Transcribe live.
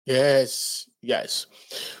Yes, yes.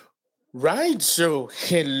 Right. So,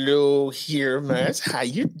 hello here, Matt. How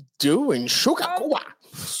you doing? Oh, Shukakuba.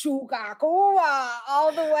 Shugakuwa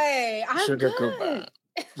all the way. I'm Shukakuba. good.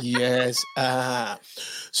 Yes.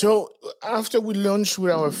 So after we launched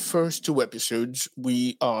with our first two episodes,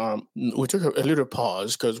 we took a little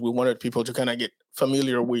pause because we wanted people to kind of get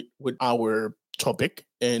familiar with our topic,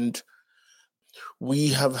 and we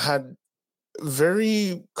have had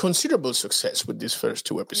very considerable success with these first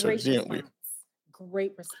two episodes, Great didn't we? response.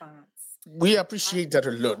 Great response. We I appreciate that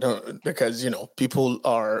a lot because people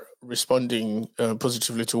are responding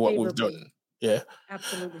positively to what we've favorably. done. Yeah,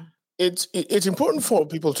 Absolutely. it's important for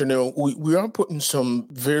people to know we are putting some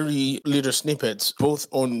very little snippets both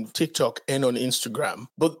on TikTok and on Instagram.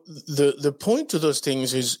 But the point to those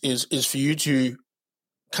things is for you to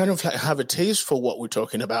kind of have a taste for what we're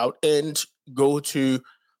talking about and go to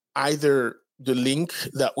either the links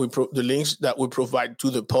that we provide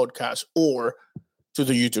to the podcast or to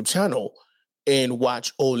the YouTube channel and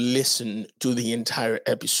watch or listen to the entire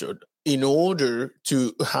episode in order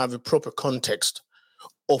to have a proper context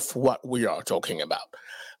of what we are talking about.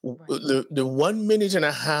 Right. The 1 minute and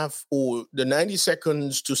a half or the 90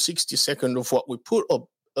 seconds to 60 seconds of what we put up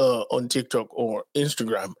on TikTok or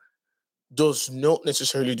Instagram does not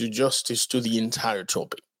necessarily do justice to the entire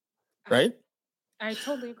topic, right? I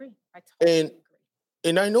totally agree. I And totally agree.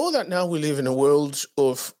 and I know that now we live in a world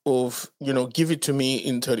of give it to me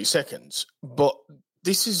in 30 seconds, but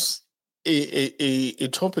this is a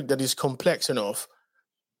topic that is complex enough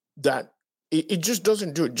that it just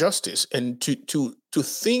doesn't do it justice. And to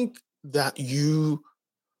think that you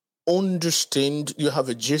understand, you have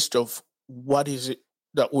a gist of what is it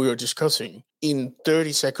that we are discussing in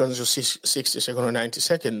 30 seconds or 60 seconds or 90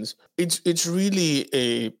 seconds, it's really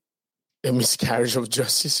a miscarriage of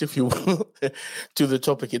justice, if you will, to the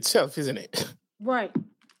topic itself, isn't it? Right.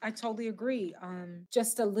 I totally agree.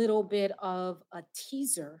 Just a little bit of a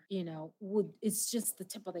teaser, it's just the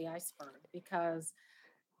tip of the iceberg because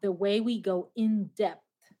the way we go in depth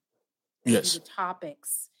into Yes, the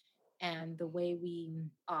topics and the way we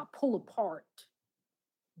pull apart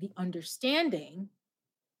the understanding,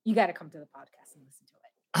 you got to come to the podcast and listen to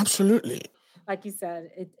it. absolutely. Like you said,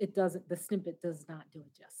 it doesn't, the snippet does not do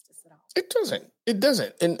it justice at all. It doesn't. It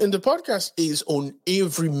doesn't. And the podcast is on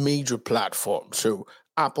every major platform. So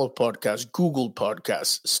Apple Podcasts, Google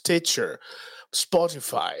Podcasts, Stitcher,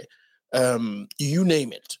 Spotify, you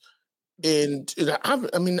name it. And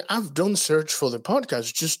I've done search for the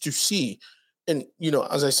podcast just to see. And,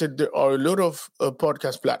 as I said, there are a lot of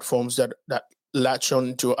podcast platforms that latch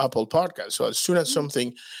on to Apple Podcasts. So as soon as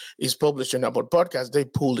something is published in Apple Podcasts, they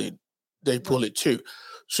pull it. They pull it too.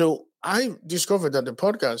 So I discovered that the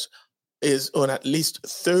podcast is on at least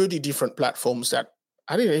 30 different platforms that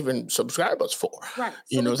I didn't even subscribe us for. Right.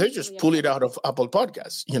 So They just pull it out of Apple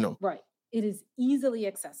Podcasts. Right. It is easily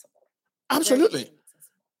accessible. Absolutely. Very easily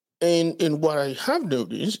accessible. And what I have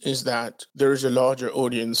noticed is that there is a larger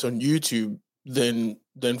audience on YouTube than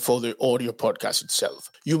for the audio podcast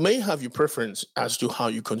itself. You may have your preference as to how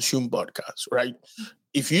you consume podcasts, right?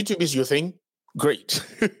 If YouTube is your thing, great.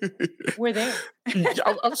 We're there.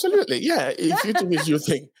 Absolutely. Yeah. If YouTube is your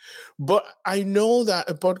thing. But I know that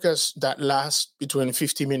a podcast that lasts between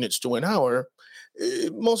 50 minutes to an hour,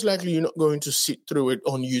 most likely you're not going to sit through it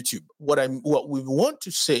on YouTube. What we want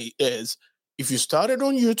to say is if you started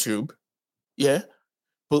on YouTube, yeah,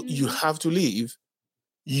 but you have to leave.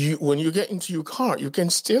 When you get into your car, you can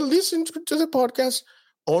still listen to the podcast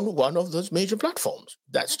on one of those major platforms.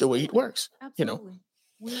 That's the way it works. Absolutely.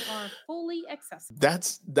 We are fully accessible.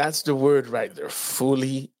 That's the word right there.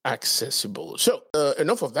 Fully accessible. So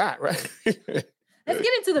enough of that, right? Let's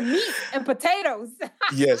get into the meat and potatoes.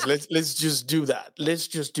 Yes, let's just do that. Let's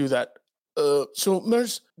just do that. So,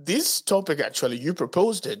 Mers, this topic actually, you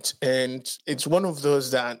proposed it, and it's one of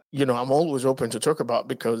those that I'm always open to talk about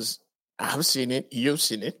because I've seen it, you've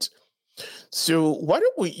seen it. So, why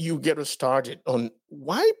don't you get us started on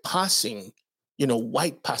why passing?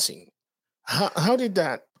 White passing. How did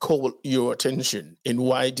that call your attention, and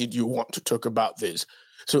why did you want to talk about this?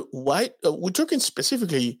 So, we're talking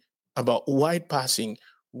specifically about white passing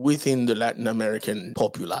within the Latin American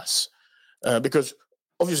populace, because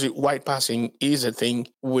obviously white passing is a thing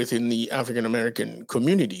within the African American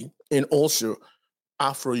community, and also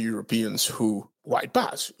Afro Europeans who white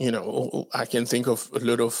pass. I can think of a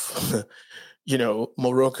lot of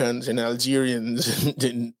Moroccans and Algerians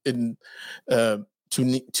in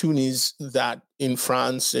Tunis that in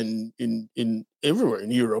France and in everywhere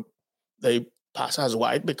in Europe, they pass as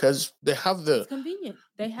white because they have It's convenient.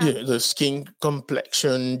 They have the skin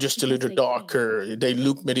complexion just a because little they can. darker. They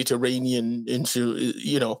look Mediterranean into,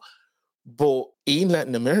 but in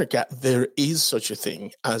Latin America, there is such a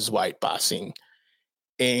thing as white passing.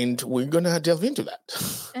 And we're going to delve into that.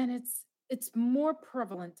 And it's more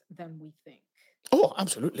prevalent than we think. Oh,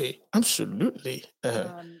 absolutely. Absolutely.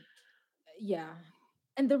 Um, yeah.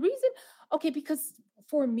 And the reason, okay, because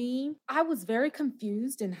for me, I was very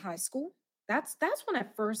confused in high school. That's when I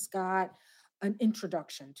first got an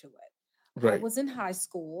introduction to it. I Right. was in high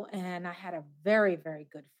school and I had a very, very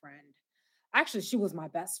good friend. Actually, she was my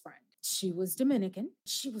best friend. She was Dominican.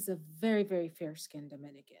 She was a very, very fair skinned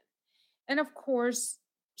Dominican. And of course,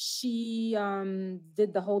 she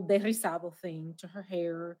did the whole derrizado thing to her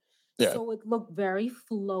hair. Yeah. So it looked very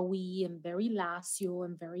flowy and very lacio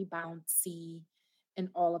and very bouncy and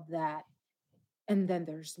all of that. And then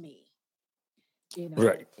there's me, you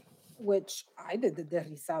Right. know, which I did the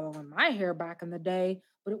derrizado in my hair back in the day,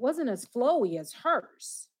 but it wasn't as flowy as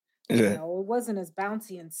hers. Yeah. It wasn't as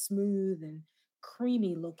bouncy and smooth and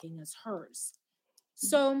creamy looking as hers.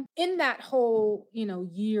 So in that whole,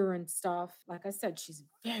 year and stuff, like I said, she's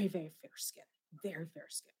very, very fair skin, very fair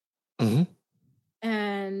skin. Hmm.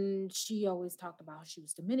 And she always talked about how she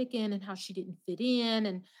was Dominican and how she didn't fit in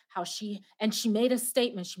and she made a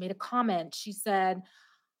statement, she made a comment. She said,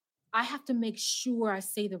 I have to make sure I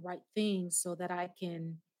say the right thing so that I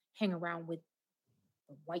can hang around with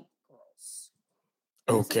the white girls.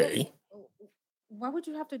 And I said, well, Okay. why would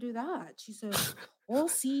you have to do that? She said, oh,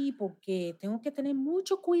 sí, porque tengo que tener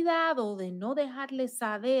mucho cuidado de no dejarle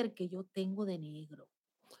saber que yo tengo de negro.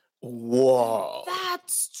 And Wow. that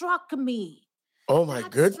struck me. Oh my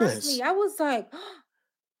That struck goodness. me. I was like, pero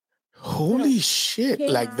Holy shit. ¿qué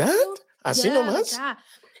Like that? hago? Así Yeah, like nomás? that.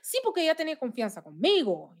 Sí, porque ella tenía confianza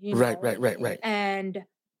conmigo, Right, right, right, right. And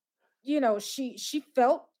she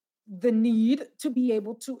felt the need to be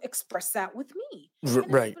able to express that with me. And I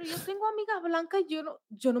said, Right. pero yo tengo amigas blancas,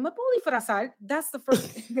 yo no me puedo disfrazar. That's the first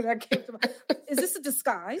thing that came to mind. Is this a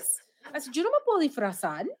disguise? I said, yo no me puedo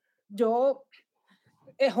disfrazar. Yo,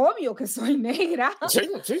 es obvio que soy negra. Sí,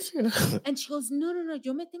 sí, sí. And she goes, no,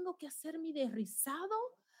 yo me tengo que hacer mi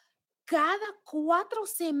derrizado cada 4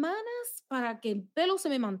 semanas para que el pelo se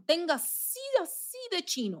me mantenga así de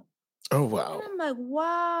chino. Oh, And wow. I'm like,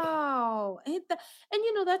 wow. And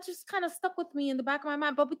that just kind of stuck with me in the back of my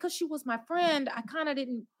mind. But because she was my friend, I kind of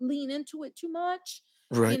didn't lean into it too much,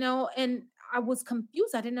 Right. and I was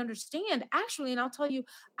confused. I didn't understand. Actually, and I'll tell you,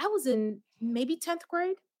 I was in maybe 10th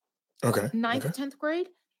grade, Okay. 9th, Okay. 10th grade.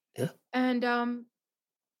 Yeah. And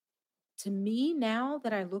to me, now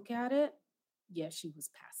that I look at it, yeah, she was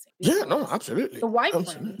passing. Yeah, no, Because absolutely. the white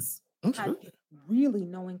Absolutely. friends Absolutely. had really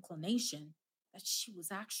no inclination that she was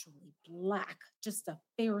actually black, just a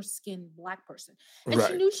fair skinned black person. And she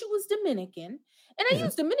Right. knew she was Dominican. And I Mhm.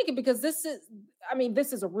 use Dominican because this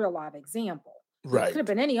is a real live example. It could Right. have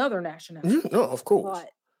been any other nationality. Yeah, no, of course.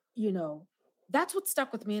 But, that's what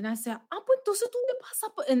stuck with me. And I said, pues entonces tú te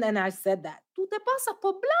pasas por, and then I said that, tú te pasas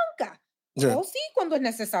por blanca. Yeah. Oh, sí, cuando es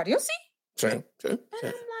necesario, sí. Sí, sí, And sí.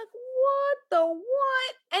 I'm like, what the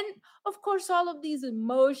what? And of course, all of these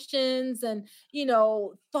emotions and,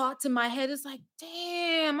 thoughts in my head is like,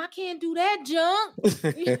 damn, I can't do that junk.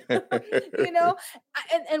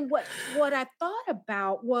 And what I thought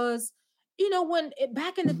about was,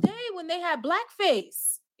 back in the day when they had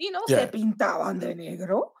blackface, Yeah. se pintaban de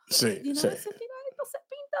negro. Sí, sí. Ese tiradito se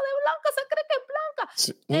pinta de blanca, se cree que es blanca.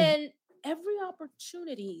 Sí. And every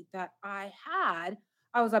opportunity that I had,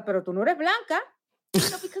 I was like, pero tú no eres blanca.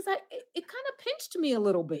 Because it kind of pinched me a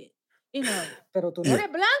little bit. Pero tú no eres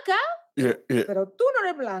blanca. Yeah, yeah. Pero tú no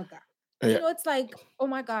eres blanca. Yeah. It's like, oh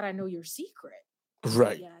my God, I know your secret.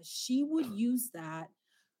 Right. Yeah, she would use that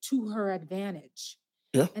to her advantage.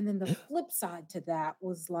 Yeah. And then the flip side to that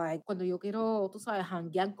was like, cuando yo quiero, tú sabes,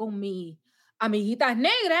 hanguear con mi amiguitas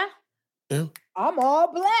negras, Yeah. I'm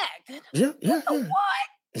all black. Yeah, yeah, The yeah. what?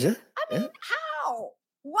 Yeah. I mean, how?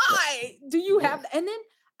 Why do you have that? And then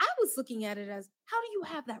I was looking at it as, how do you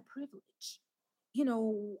have that privilege?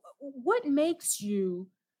 What makes you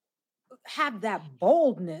have that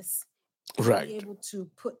boldness to be Right. able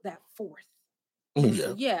to put that forth? Yeah.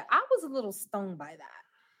 So, yeah, I was a little stung by that.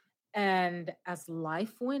 And as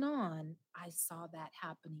life went on, I saw that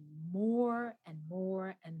happening more and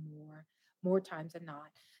more and more times than not,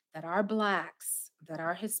 that our blacks, that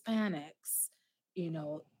our Hispanics,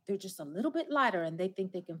 they're just a little bit lighter and they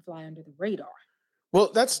think they can fly under the radar. Well,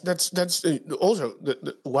 that's also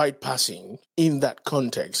the white passing in that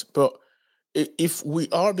context. But if we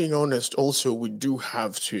are being honest, also we do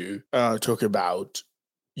have to talk about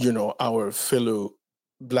our fellow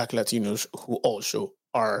Black Latinos who also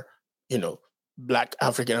are, you know, Black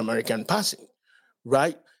African American passing,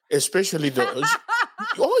 right? Especially those.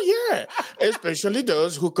 Oh yeah, especially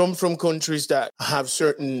those who come from countries that have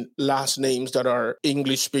certain last names that are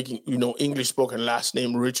English speaking, English spoken last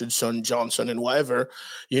name, Richardson, Johnson, and whatever,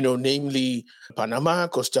 namely Panama,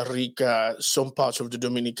 Costa Rica, some parts of the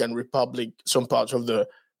Dominican Republic, some parts of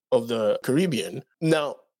the Caribbean.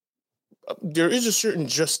 Now, there is a certain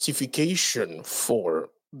justification for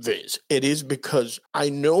this. It is because I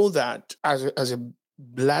know that as a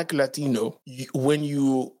Black Latino, when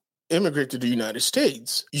you immigrate to the United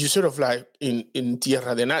States, you sort of like in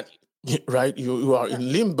tierra de nadie, right? You are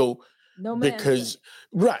in limbo No man's because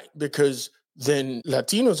because then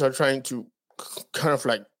Latinos are trying to kind of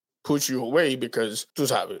like push you away because tú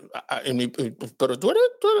sabes, pero tú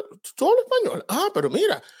hablas español. Pero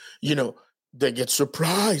mira, they get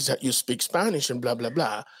surprised that you speak Spanish and blah blah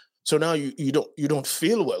blah. So now you don't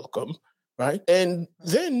feel welcome, right? And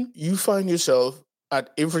then you find yourself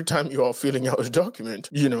at every time you are filling out a document,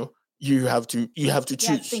 you have to choose.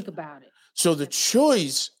 Yeah, think about it. So the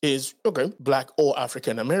choice is okay, Black or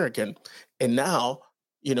African American, and now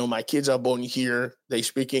my kids are born here. They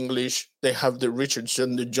speak English. They have the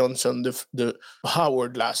Richardson, the Johnson, the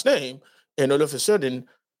Howard last name, and all of a sudden,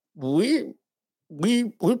 we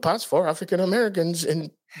pass for African Americans, and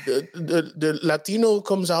the Latino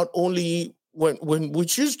comes out only when we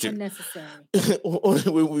choose to. Unnecessary.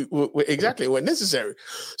 Exactly, when necessary.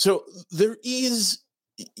 So there is,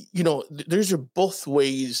 there's both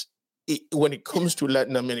ways when it comes to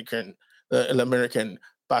Latin American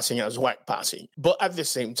passing as white passing. But at the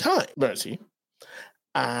same time, Mercy,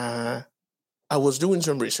 I was doing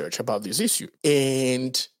some research about this issue,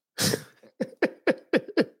 and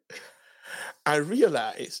I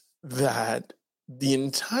realized that the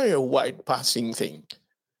entire white passing thing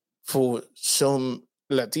for some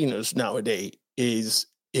Latinos nowadays is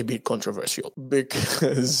a bit controversial,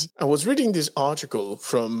 because I was reading this article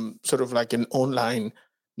from sort of like an online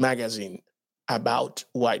magazine about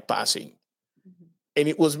white passing. And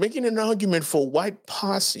it was making an argument for white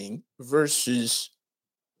passing versus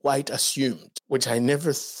white assumed, which I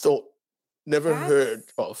never heard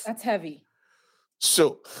of. That's heavy.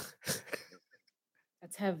 So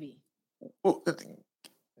that's heavy.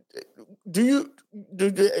 Do you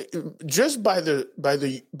just by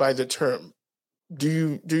the term,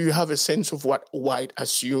 do you have a sense of what white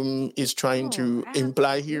assume is trying to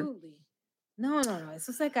imply here? No.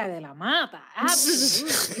 Eso se cae de la mata.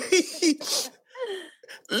 Absolutely.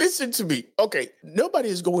 Listen to me. Okay, nobody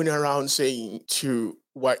is going around saying to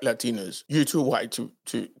white Latinos, "You're too white to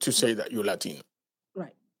say that you're Latino."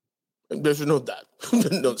 Right. There's no that.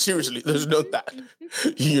 No, seriously, there's no that.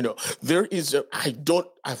 There is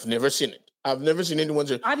I've never seen it. I've never seen anyone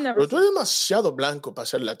say, I've never "Pero tú eres demasiado blanco para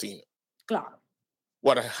ser Latino." Claro.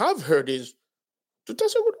 What I have heard is, ¿tú estás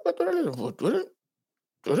seguro que tú eres,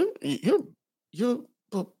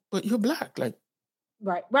 but you're black, like.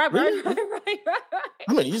 Right. Really? Right.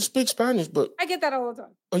 I mean, you speak Spanish, but I get that all the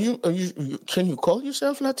time. Are you? Can you call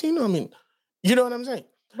yourself Latino? I mean, you know what I'm saying?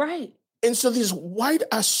 Right. And so this white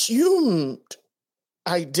assumed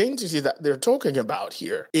identity that they're talking about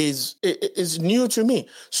here is new to me.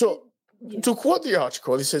 So to quote the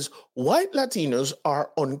article, it says, white Latinos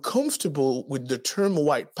are uncomfortable with the term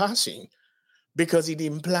white passing because it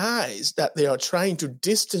implies that they are trying to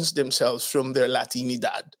distance themselves from their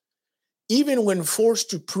Latinidad, even when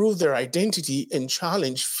forced to prove their identity and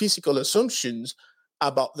challenge physical assumptions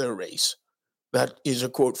about their race. That is a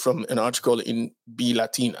quote from an article in Be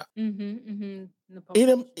Latina. And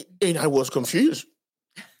I was confused.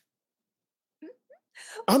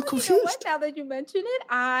 I'm confused. You know what? Now that you mention it,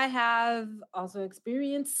 I have also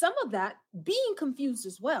experienced some of that, being confused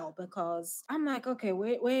as well, because I'm like, okay,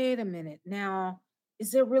 wait a minute. Now,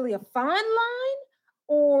 is there really a fine line,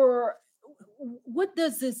 or what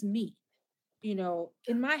does this mean? In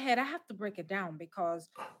my head, I have to break it down because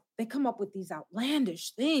they come up with these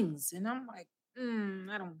outlandish things. And I'm like,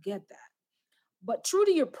 I don't get that. But true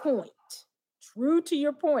to your point.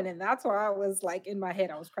 And that's why I was like, in my head,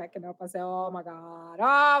 I was cracking up. I said, oh my God.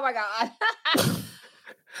 I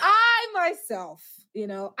myself,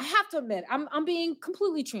 I have to admit, I'm being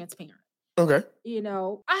completely transparent. Okay.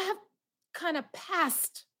 I have kind of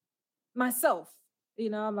passed myself.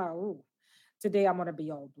 I'm like, ooh, today I'm going to be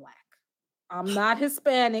all black. I'm not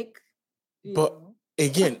Hispanic. But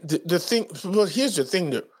again, the thing, well, here's the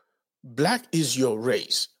thing though. Black is your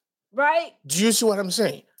race. Right. Do you see what I'm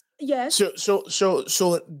saying? Yes. So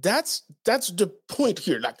that's the point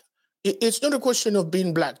here. Like, It's not a question of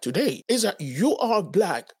being black today. It's that you are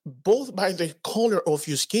black both by the color of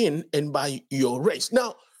your skin and by your race.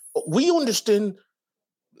 Now, we understand,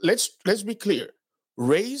 let's be clear.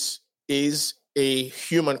 Race is a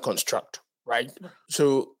human construct, right? Right.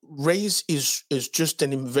 So race is just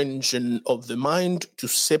an invention of the mind to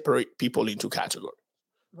separate people into categories.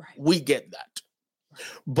 Right. We get that. Right.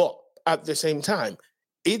 But at the same time,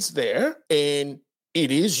 it's there and it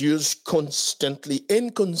is used constantly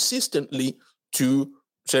and consistently to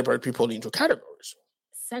separate people into categories.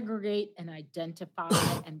 Segregate and identify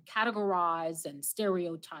and categorize and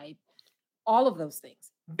stereotype, all of those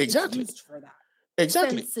things. Exactly. It's used for that.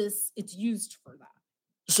 Exactly. Census, it's used for that.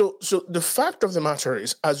 So the fact of the matter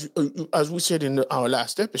is, as we said in our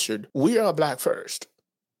last episode, we are black first.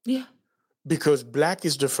 Yeah. Because black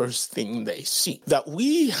is the first thing they see. That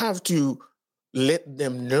we have to let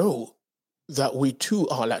them know that we too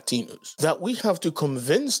are Latinos. That we have to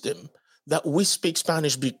convince them that we speak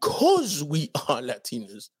Spanish because we are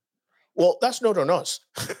Latinos. Well, that's not on us.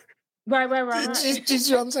 Right. Do you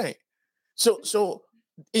see what I'm saying? So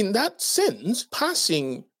in that sense,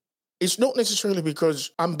 passing is not necessarily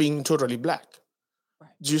because I'm being totally black.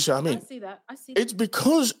 Right. Do you see what I mean? I see that.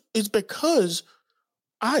 It's because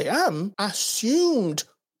I am assumed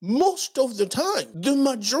most of the time, the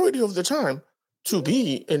majority of the time, to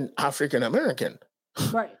be an African American.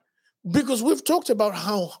 Right. Because we've talked about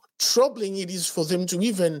how troubling it is for them to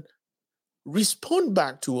even respond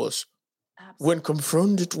back to us when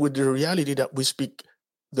confronted with the reality that we speak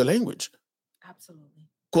the language. Absolutely.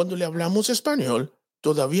 Cuando le hablamos español,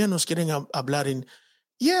 todavía nos quieren hablar en,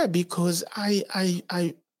 yeah, because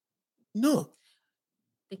I, no.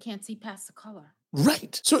 They can't see past the color.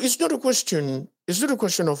 Right. So it's not a question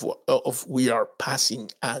of we are passing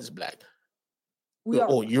as black.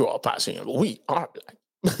 You are passing. We are black.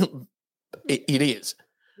 It is.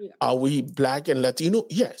 Yeah. Are we black and Latino?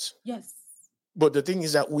 Yes. Yes. But the thing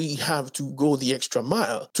is that we have to go the extra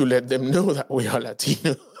mile to let them know that we are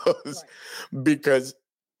Latinos. Right. Because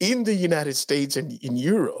in the United States and in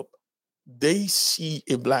Europe, they see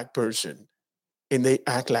a black person and they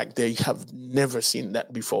act like they have never seen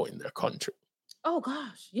that before in their country. Oh,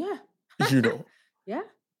 gosh. Yeah. You know. Yeah.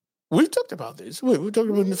 We've talked about this. We talked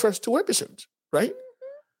about it in the first 2 episodes, right?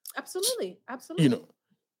 Mm-hmm. Absolutely. Absolutely. You know.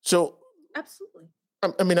 So. Absolutely.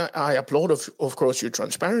 I mean, I applaud, of course, your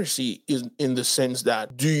transparency in the sense that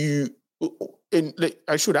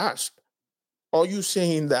I should ask, are you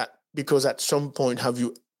saying that because at some point have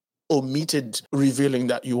you omitted revealing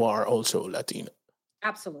that you are also Latino?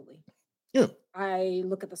 Absolutely. Yeah. I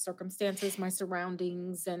look at the circumstances, my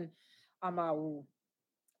surroundings, and I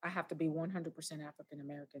have to be 100% African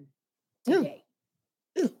American today.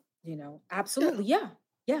 Yeah. You know, absolutely. Yeah.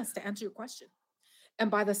 Yes, to answer your question. And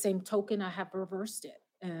by the same token, I have reversed it.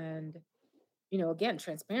 And, you know, again,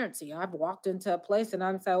 transparency. I've walked into a place and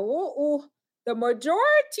I'm saying, the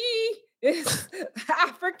majority is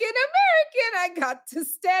African American. I got to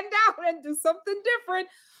stand out and do something different.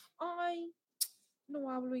 I no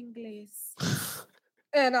hablo inglés.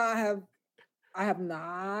 And I have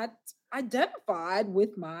not identified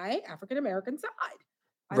with my African American side.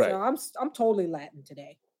 I said, I'm totally Latin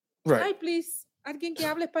today. Right. Ay, please, alguien que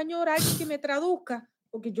hable español, alguien que me traduzca,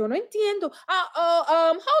 porque yo no entiendo.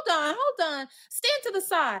 Hold on. Stand to the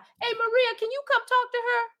side. Hey, Maria, can you come talk to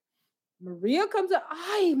her? Maria comes up.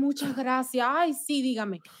 Ay, muchas gracias. Ay, sí,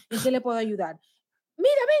 dígame. ¿En qué le puedo ayudar?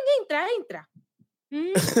 Mira, ven, entra.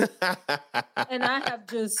 And I have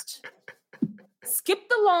just skipped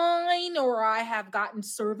the line, or I have gotten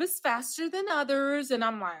service faster than others. And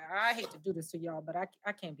I'm like, I hate to do this to y'all, but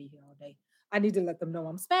I can't be here all day. I need to let them know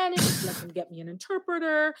I'm Spanish, let them get me an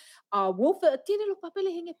interpreter. Wolf, tiene los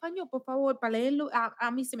papeles en español, por favor, para leerlo.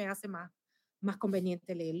 A mí se me hace más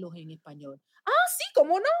conveniente leerlos en español. Sí,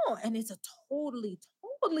 cómo no. And it's a totally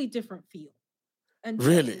different feel. And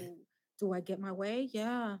really? Do I get my way?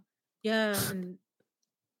 Yeah. And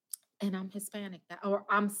I'm Hispanic or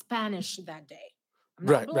I'm Spanish that day. I'm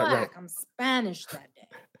not black. Right. I'm Spanish that day.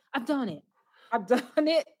 I've done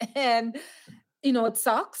it. And, you know, it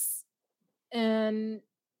sucks. And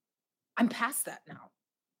I'm past that now.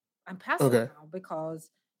 Because,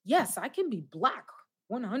 yes, I can be black,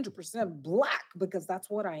 100% black, because that's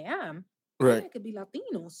what I am. Right. I could be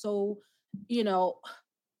Latino. So, you know,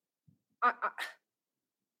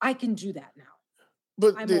 I can do that now.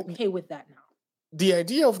 But I'm okay with that now. The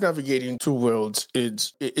idea of navigating 2 worlds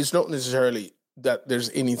it's not necessarily that there's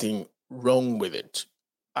anything wrong with it.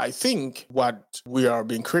 I think what we are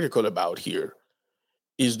being critical about here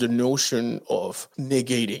is the notion of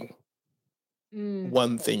negating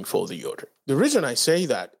one thing for the other. The reason I say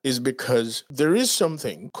that is because there is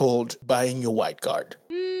something called buying your white card,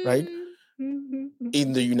 right?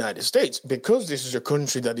 In the United States, because this is a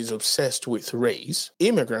country that is obsessed with race,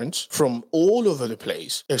 immigrants from all over the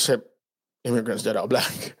place, except immigrants that are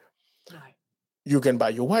black, Right. you can buy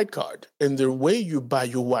your white card. And the way you buy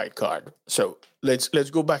your white card, so let's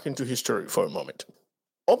go back into history for a moment.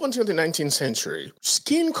 Up until the 19th century,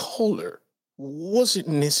 skin color wasn't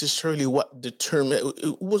necessarily what determined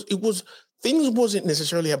it was things wasn't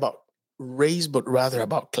necessarily about race, but rather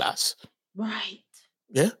about class. Right.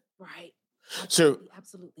 Yeah. Right. So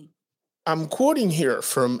Absolutely. I'm quoting here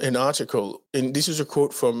from an article, and this is a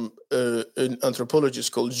quote from an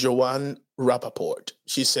anthropologist called Joanne Rappaport.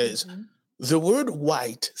 She says, the word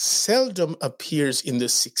white seldom appears in the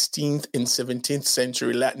 16th and 17th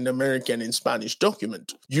century Latin American and Spanish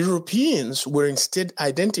document. Europeans were instead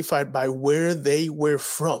identified by where they were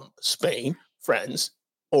from, Spain, France,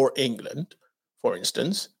 or England, for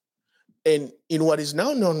instance. And in what is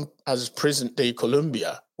now known as present-day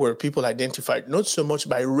Colombia, where people identified not so much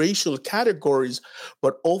by racial categories,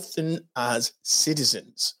 but often as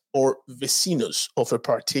citizens or vecinos of a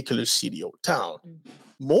particular city or town.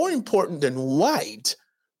 More important than white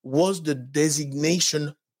was the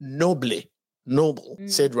designation noble,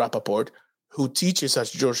 said Rappaport, who teaches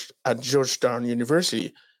at Georgetown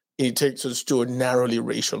University. It takes us to a narrowly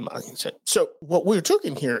racial mindset. So what we're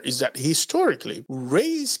talking here is that historically,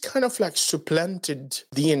 race kind of like supplanted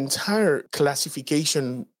the entire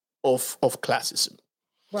classification of classism.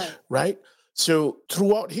 Right? So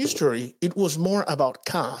throughout history, it was more about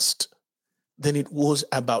caste than it was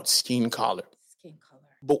about skin color.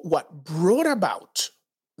 But what brought about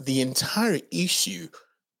the entire issue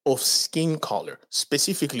of skin color,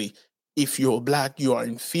 specifically if you're black, you are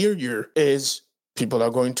inferior, is people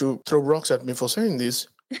are going to throw rocks at me for saying this.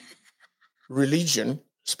 Religion,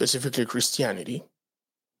 specifically Christianity.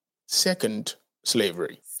 Second,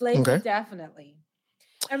 slavery. Slavery, definitely.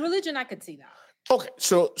 And religion, I could see that. Okay,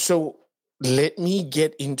 so let me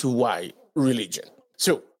get into why religion.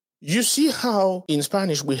 So you see how in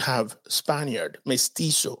Spanish we have Spaniard,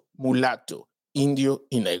 mestizo, mulatto, indio,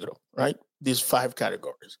 y negro, right? These 5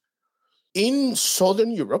 categories. In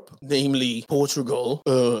Southern Europe, namely Portugal,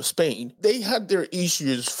 Spain, they had their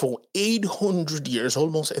issues for 800 years,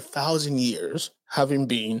 almost 1,000 years, having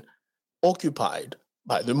been occupied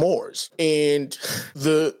by the Moors. And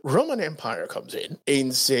the Roman Empire comes in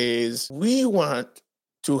and says, we want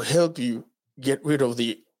to help you get rid of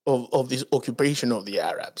this occupation of the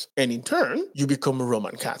Arabs. And in turn, you become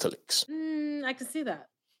Roman Catholics. I can see that.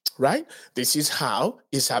 Right? This is how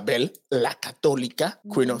Isabel la Católica,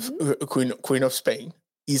 Queen of Spain,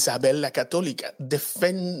 Isabel la Católica,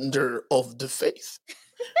 defender of the faith.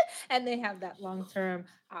 And they have that long term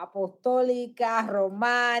Apostolica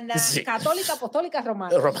Romana, Sí. Católica Apostolica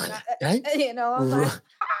Romana. Romana, right? You know, I'm like,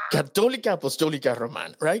 Católica Apostolica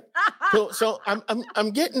Romana, right? So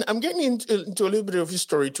I'm getting into a little bit of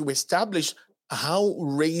history to establish how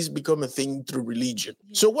race become a thing through religion.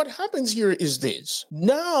 Yeah. So what happens here is this.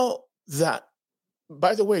 Now that,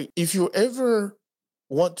 by the way, if you ever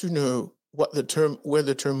want to know where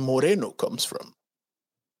the term moreno comes from,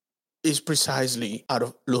 is precisely out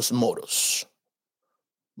of los moros.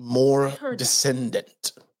 More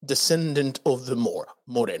descendant of the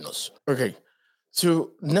morenos. Okay.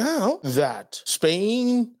 So now that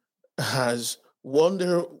Spain has won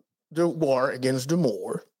their war against the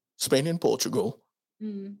Moor, Spain and Portugal,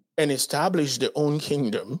 and established their own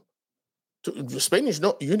kingdom. Spain is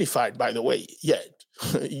not unified, by the way, yet.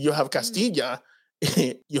 You have Castilla,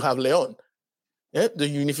 you have Leon. Yeah? The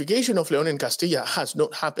unification of Leon and Castilla has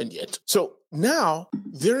not happened yet. So now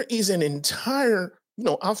there is an entire,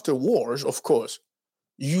 after wars, of course,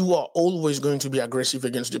 you are always going to be aggressive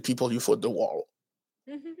against the people you fought the war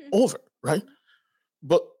over, right?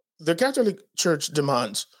 But the Catholic Church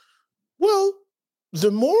demands, well,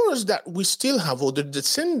 the Moors that we still have, or the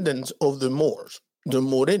descendants of the Moors, the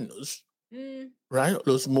Morenos, right?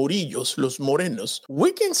 Los Morillos, los Morenos,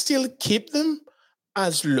 we can still keep them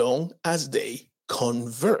as long as they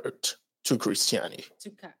convert to Christianity.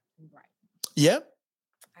 Right. Yeah.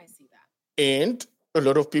 I see that. And a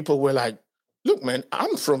lot of people were like, look, man,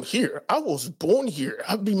 I'm from here. I was born here.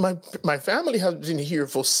 My family has been here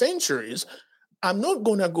for centuries. I'm not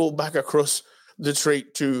going to go back across the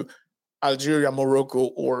strait to Algeria,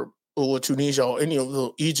 Morocco, or Tunisia, or any of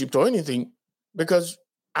the Egypt or anything, because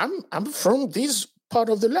I'm from this part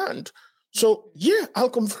of the land. So yeah,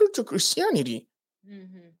 I'll convert to Christianity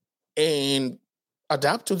and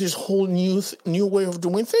adapt to this whole new way of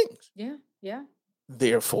doing things. Yeah.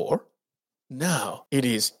 Therefore, now it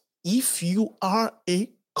is if you are a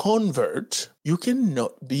convert, you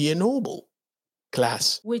cannot be a noble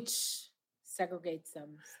class. Which segregates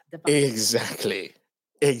them. Exactly.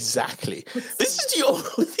 Exactly. Puts This them-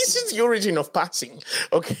 is the this is the origin of passing.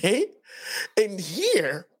 Okay. And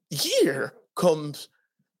here comes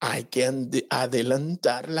I can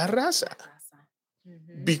adelantar la raza.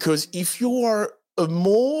 Because if you are a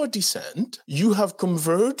more descent, you have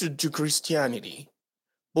converted to Christianity,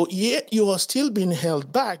 but yet you are still being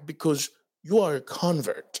held back because you are a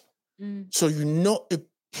convert. So you're not a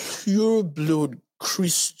pure blood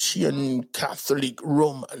Christian, Catholic,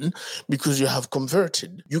 Roman because you have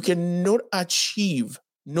converted. You cannot achieve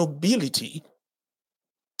nobility.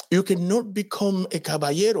 You cannot become a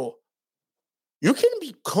caballero. You can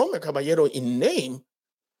become a caballero in name.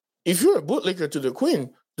 If you're a bootlicker to the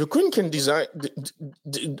queen can design,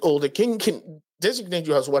 or the king can designate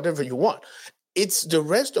you as whatever you want. It's the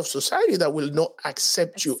rest of society that will not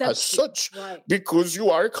accept you as such, right, because you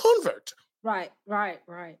are a convert. right.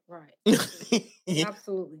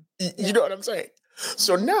 Absolutely. You know what I'm saying?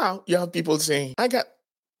 So now you have people saying, I got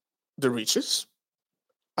the riches,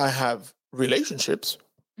 I have relationships,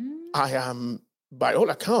 I am, by all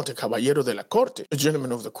account, a caballero de la corte, a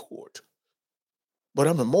gentleman of the court, but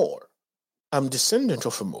I'm a Moor. I'm descendant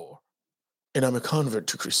of a Moor, and I'm a convert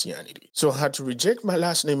to Christianity. So I had to reject my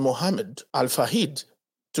last name, Mohammed Al-Fahid,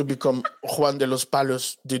 to become Juan de los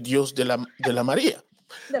Palos de Dios de la María.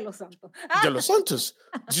 De los Santos. De los Santos.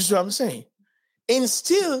 Do you see what I'm saying? And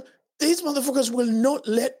still, these motherfuckers will not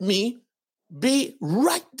let me be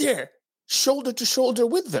right there, shoulder to shoulder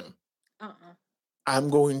with them. I'm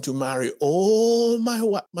going to marry all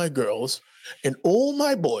my girls and all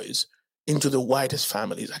my boys into the whitest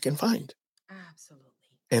families I can find. Absolutely.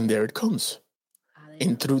 And there it comes.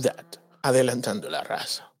 And through that, adelantando la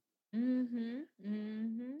raza.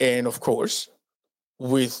 And of course,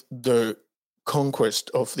 with the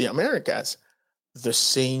conquest of the Americas, the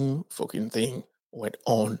same fucking thing went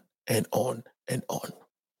on and on and on.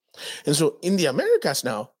 And so in the Americas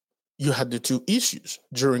now, you had the two issues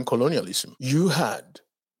during colonialism. You had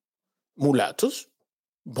mulattoes,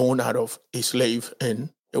 born out of a slave and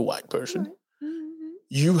a white person. Right.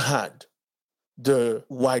 You had the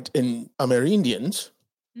white and Amerindians,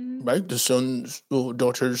 right? The sons or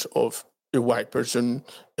daughters of a white person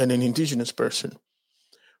and an indigenous person.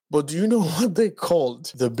 But do you know what they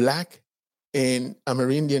called the black and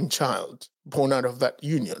Amerindian child born out of that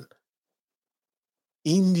union?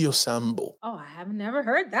 Indio Sambo. Oh, I have never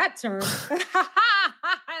heard that term.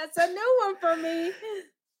 That's a new one for me.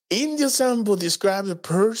 Indio Sambo describes a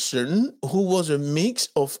person who was a mix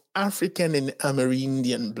of African and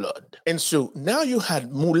Amerindian blood. And so now you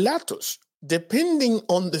had mulattoes. Depending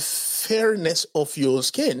on the fairness of your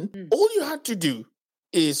skin, all you had to do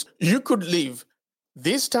is you could leave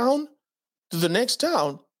this town to the next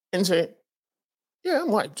town and say, yeah, I'm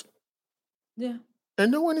white. Yeah.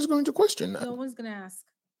 And no one is going to question that. No one's going to ask.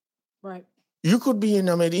 Right. You could be an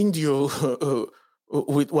Amerindio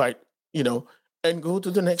with white, and go to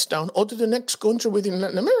the next town or to the next country within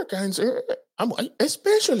Latin America and say, I'm white,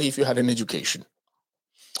 especially if you had an education,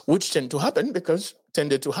 which tended to happen because,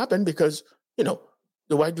 the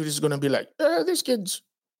white dude is going to be like, these kids,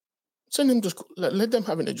 send them to school, let them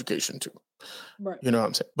have an education too. Right. You know what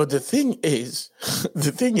I'm saying? But the thing is,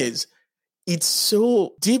 it's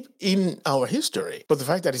so deep in our history, but the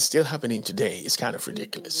fact that it's still happening today is kind of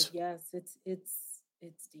ridiculous. Yes, it's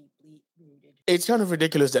deeply rooted. It's kind of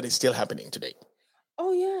ridiculous that it's still happening today.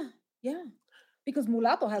 Oh yeah, because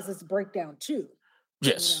mulatto has this breakdown too.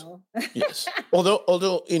 Yes, yes.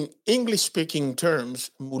 Although in English-speaking terms,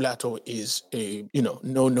 mulatto is a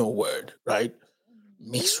no word, right?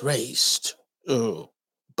 Mixed race,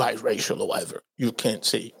 biracial or whatever. You can't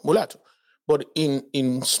say mulatto. But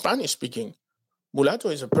in Spanish-speaking, mulatto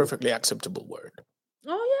is a perfectly acceptable word.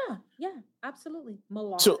 Oh, yeah, absolutely.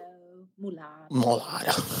 Mulatto,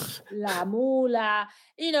 mulatto. La mula.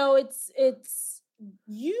 It's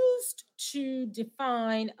used to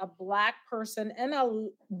define a black person and a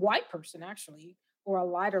white person, actually, or a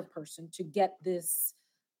lighter person, to get this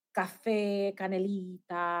café,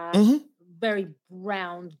 canelita, very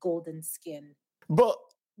brown, golden skin. But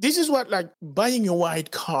this is what, like, buying a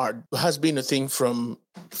white card has been a thing from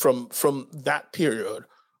that period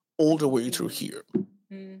all the way through here.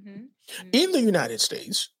 In the United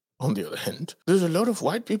States, on the other hand, there's a lot of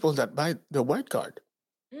white people that buy the white card.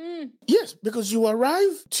 Yes, because you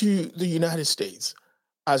arrive to the United States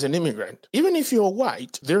as an immigrant. Even if you're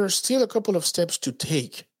white, there are still a couple of steps to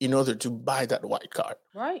take in order to buy that white card.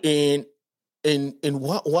 Right. And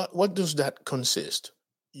what does that consist?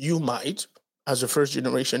 You might, as a first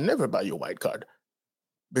generation, never buy your white card.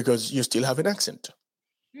 because you still have an accent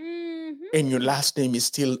and your last name is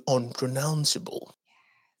still unpronounceable.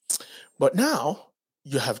 But now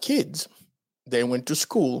you have kids, they went to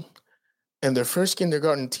school, and their first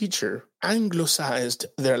kindergarten teacher anglicized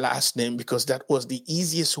their last name because that was the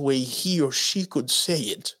easiest way he or she could say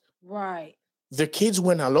it. Right. The kids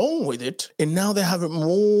went along with it, and now they have a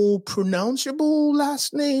more pronounceable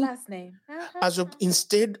last name. Last name.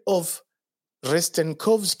 Instead of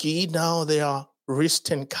Restenkovsky, now they are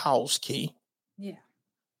Ristenkowski. Yeah.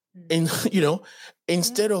 And,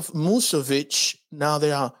 instead of Musovic, now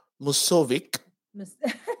they are Musovic.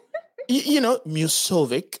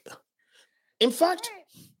 Musovic. In fact,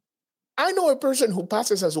 I know a person who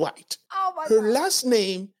passes as white. Oh my Her God. last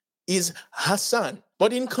name is Hassan.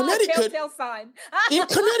 But in Connecticut, telltale sign. in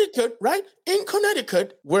Connecticut, right? In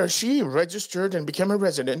Connecticut, where she registered and became a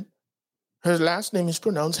resident, her last name is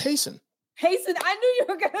pronounced Hasten. Hasten. I knew you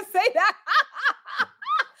were going to say that.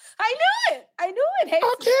 I knew it. Hasten.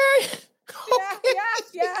 Okay.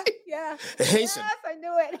 Yeah. Hasten. Yes, I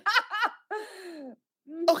knew it.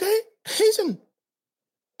 Okay, Hasten.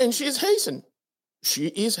 And she's Hasten. She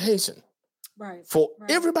is Hasten. Right. For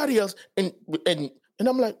everybody else. And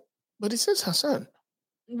I'm like, but it says Hassan.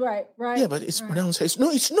 Right. Yeah, but it's pronounced Hasten.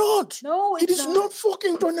 No, it's not. No, it is not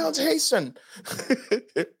fucking pronounced Hasten.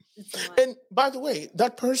 And by the way,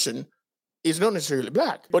 that person is not necessarily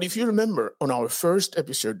black. But if you remember on our first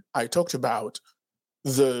episode, I talked about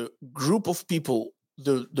the group of people,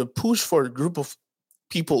 the push for a group of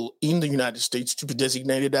people in the United States to be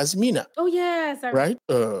designated as MENA. Oh, yes. Right?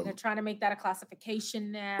 They're trying to make that a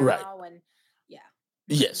classification now. Right. And yeah.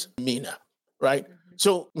 Yes, MENA. Right?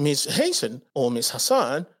 So Miss Hasten or Miss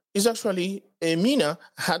Hassan is actually a MENA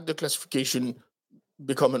had the classification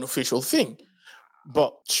become an official thing.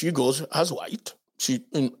 But she goes as white. She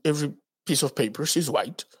in every piece of paper, she's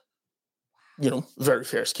white. Very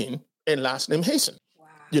fair skin. And last name Hasten.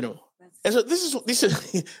 Wow. And so this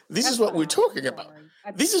is what we're talking about.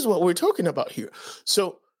 This is what we're talking about here.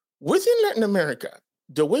 So within Latin America,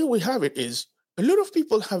 the way we have it is a lot of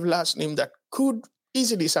people have last name that could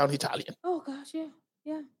easily sound Italian. Oh gosh, yeah.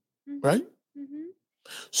 Right?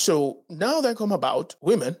 So now they come about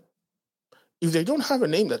women. If they don't have a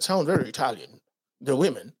name that sounds very Italian, the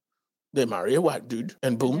women, they marry a white dude,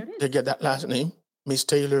 and boom, they get that last name, Miss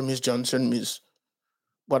Taylor, Miss Johnson, Miss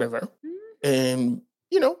whatever. And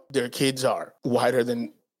their kids are whiter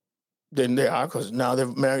than they are because now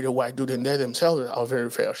they've married a white dude and they themselves are very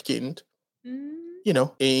fair skinned.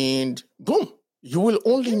 And boom, you will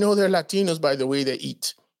only know they're Latinos by the way they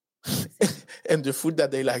eat and the food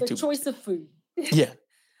that they like to eat. The choice of food. Yeah.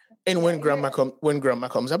 And when grandma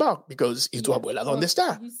comes about, because ¿y tu abuela dónde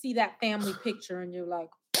está? You see that family picture and you're like,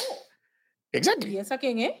 oh. Exactly. ¿Y esa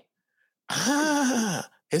quién es?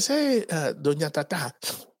 Esa es Doña Tata.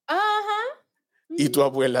 Uh-huh. ¿Y tu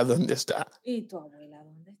abuela dónde está? ¿Y tu abuela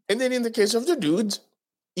dónde está? And then in the case of the dudes,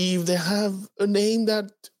 if they have a name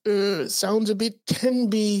that can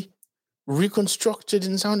be reconstructed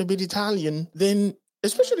and sound a bit Italian, then,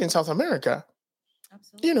 especially in South America,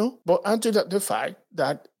 absolutely. But add to that the fact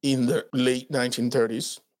that in the late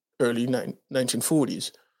 1930s, early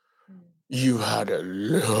 1940s, you had a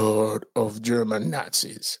lot of German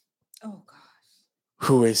Nazis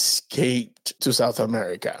who escaped to South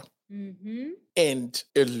America. And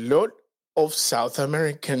a lot of South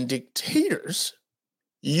American dictators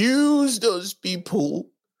used those people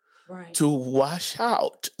to wash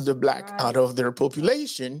out the black out of their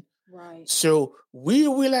population. Right. So we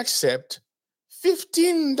will accept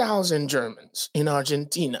 15,000 Germans in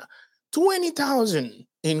Argentina, 20,000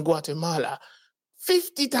 in Guatemala,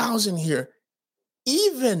 50,000 here.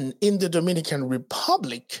 Even in the Dominican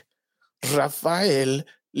Republic, Rafael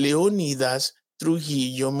Leonidas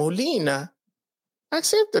Trujillo Molina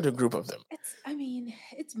accepted a group of them.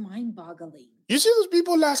 It's mind-boggling. You see those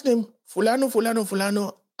people last name Fulano, Fulano,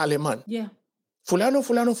 Fulano, Alemán. Yeah. Fulano,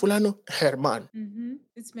 Fulano, Fulano, Germán.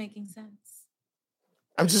 It's making sense.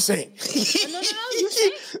 I'm just saying. No, you're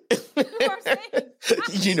saying. You are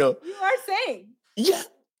saying. You are saying.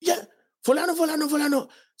 Yeah. Fulano, Fulano, Fulano.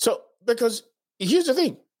 So, because here's the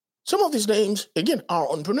thing. Some of these names, again, are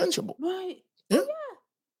unpronounceable. Right. Yeah.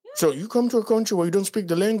 So you come to a country where you don't speak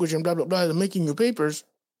the language and blah, blah, blah, they're making you papers,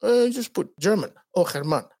 just put German or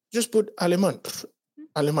German. Just put Alemán.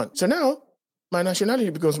 Alemán. So now, my nationality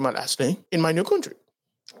becomes my last name in my new country.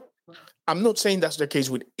 I'm not saying that's the case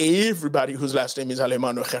with everybody whose last name is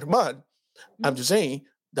Alemán or Germán. I'm just saying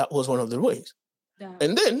that was one of the ways. Yeah.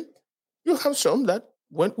 And then you have some that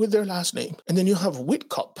went with their last name. And then you have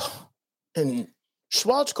Whitkop and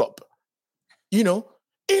Schwarzkopf, in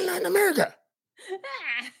Latin America.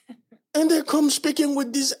 And they come speaking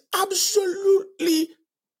with this absolutely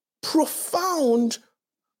profound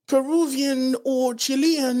Peruvian or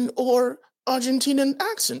Chilean or Argentinian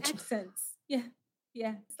accent. Accents. Yeah.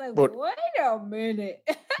 Yeah. It's like, But wait a minute.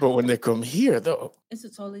 but when they come here, though, It's a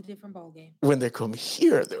totally different ballgame. when they come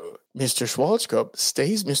here, though, Mr. Schwarzkopf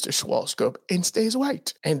stays Mr. Schwarzkopf and stays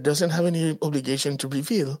white and doesn't have any obligation to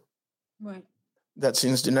reveal Right. that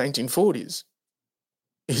since the 1940s,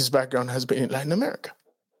 his background has been in Latin America.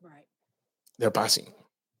 Right. They're passing.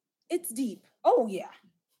 It's deep. Oh, yeah.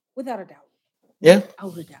 Without a doubt. Yeah.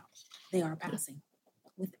 Without a doubt. They are passing.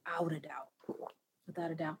 Without a doubt.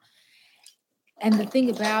 Without a doubt. And the thing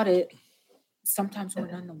about it, sometimes we're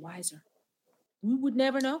none the wiser. We would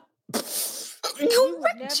never know. We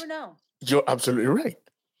would never know. You're absolutely right.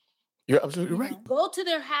 You're absolutely You right. know, go to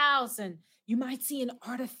their house and you might see an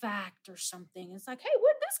artifact or something. It's like, hey,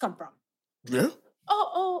 where'd this come from? Yeah.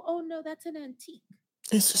 Oh, no, that's an antique.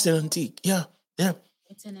 It's just an antique. Yeah. Yeah.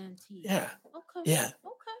 It's an antique. Yeah. Okay. Yeah.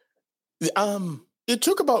 Okay. It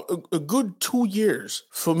took about a good 2 years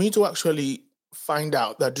for me to actually find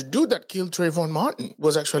out that the dude that killed Trayvon Martin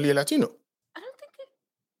was actually a Latino. I don't think it.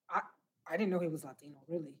 I didn't know he was Latino,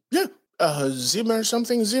 really. Yeah. Zimmerman.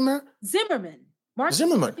 Mark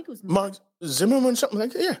Zimmerman. I think it was Mark Zimmerman, something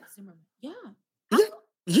like that. Yeah. Zimmerman. Yeah. Yeah.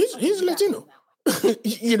 He's Latino.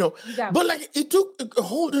 You know, but like it took a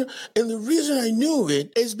whole, and the reason I knew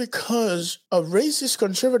it is because a racist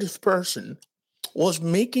conservative person was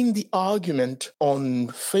making the argument on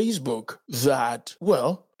Facebook that,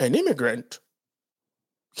 well, an immigrant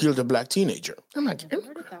killed a black teenager. I'm like, I never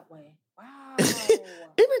heard it that way. Wow.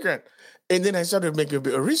 immigrant. And then I started making a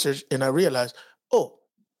bit of research and I realized, oh,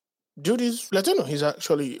 dude is Latino. He's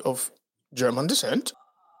actually of German descent,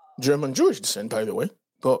 German Jewish descent, by the way,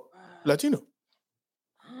 but Latino.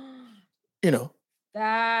 You know.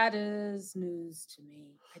 That is news to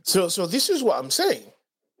me. So this is what I'm saying.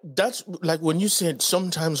 That's like when you said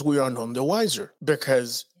sometimes we are none the wiser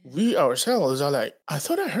because we ourselves are like, I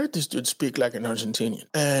thought I heard this dude speak like an Argentinian.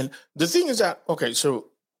 And the thing is that, okay, so,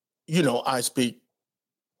 you know, I speak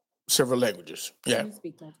several languages. Yeah. You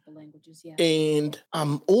speak multiple languages, yeah. And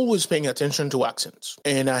I'm always paying attention to accents.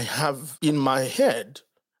 And I have in my head,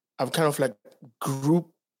 I've kind of like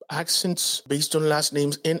grouped accents based on last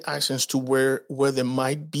names and accents to where they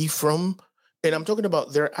might be from. And I'm talking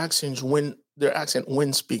about their accent when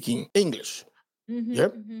speaking English. Mm-hmm,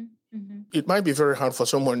 Yep. mm-hmm, mm-hmm. It might be very hard for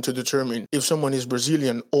someone to determine if someone is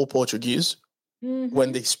Brazilian or Portuguese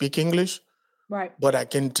when they speak English. Right. But I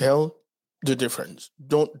can tell the difference.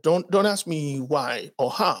 Don't ask me why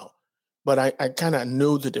or how, but I kind of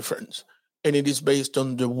know the difference. And it is based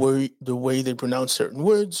on the way they pronounce certain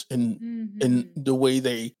words and the way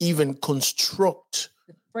they even construct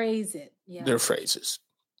their phrases.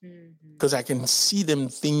 Because I can see them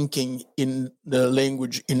thinking in the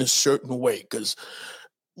language in a certain way. Because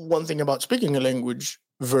one thing about speaking a language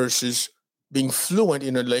versus being fluent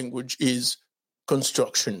in a language is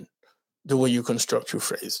construction, the way you construct your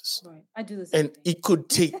phrases. Right. I do the same And it could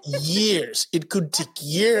take years. It could take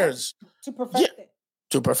years to perfect it.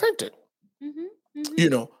 To perfect it. You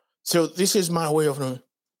know, so this is my way of knowing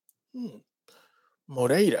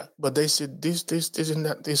Moreira, but they said this and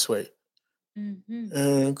that this way.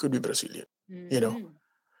 It could be Brazilian. You know,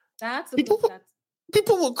 that's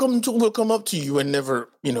people will come up to you and never,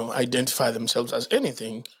 you know, identify themselves as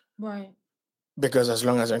anything, right? Because as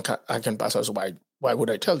long as I can pass as white, why would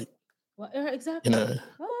I tell you? Well, exactly. You know,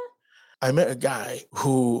 I met a guy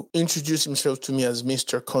who introduced himself to me as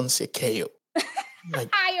Mr. Consejero. Like,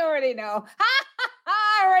 I already know.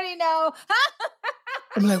 I already know.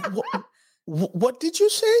 I'm like, what did you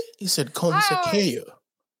say? He said Consejero.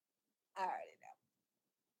 I already know.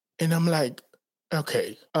 And I'm like,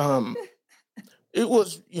 okay. It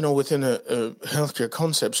was, you know, within a healthcare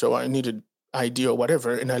concept, so I needed ID or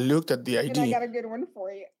whatever, and I looked at the ID. And I got a good one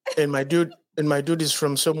for you. and my dude is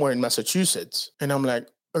from somewhere in Massachusetts, and I'm like,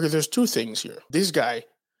 okay, there's two things here. This guy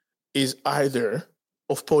is either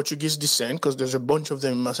of Portuguese descent, because there's a bunch of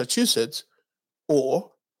them in Massachusetts,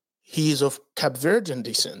 or he is of Cape Verdean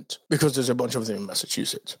descent, because there's a bunch of them in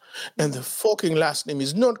Massachusetts. And the fucking last name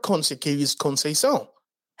is not Consequer, it's Conceição.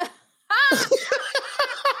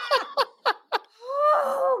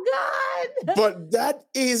 Oh, God. But that's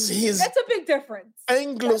a big difference.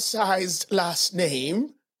 Anglicized last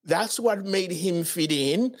name. That's what made him fit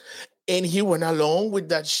in. And he went along with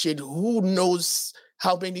that shit. Who knows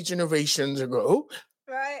how many generations ago?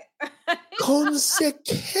 Right.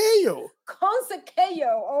 Consequeo.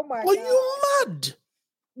 Oh my God. Are you mad?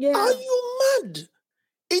 Yeah. Are you mad?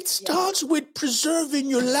 It starts with preserving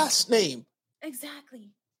your last name.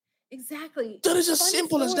 Exactly. Exactly. That is as Funny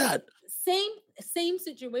simple as story. that. Same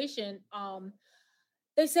situation.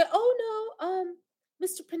 They said, "Oh no,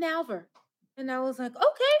 Mr. Penalver," and I was like,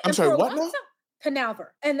 "Okay." I'm And sorry, for a what long now? time, Penalver,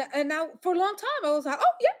 and now for a long time, I was like,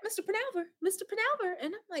 "Oh yeah, Mr. Penalver, Mr. Penalver,"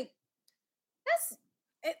 and I'm like, "That's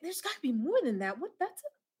there's got to be more than that. What? That's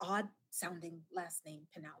an odd sounding last name,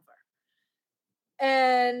 Penalver."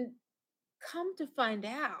 And come to find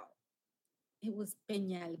out, it was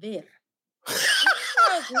Peñalver.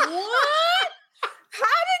 Like, what?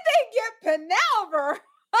 How did they get Penalver?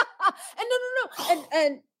 And no.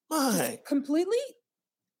 And just My. completely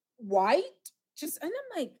white. Just and I'm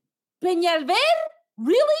like, Peñalver?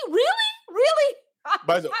 Really? Really? Really?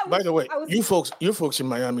 By the way, I was you folks in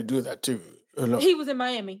Miami do that too. Look. he was in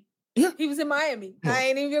Miami. Yeah. He was in Miami. Yeah. I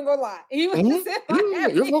ain't even gonna lie. He was Mhm. in Your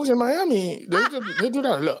Miami. folks in Miami, they do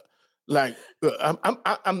that. Look, like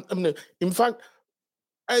in fact,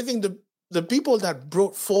 I think the people that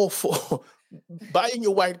brought for buying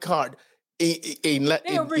a white card They in the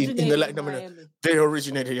originated in Latin America, Miami. they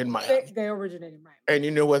originated in Miami, They originated in Miami. and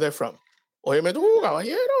you know where they're from. Oye,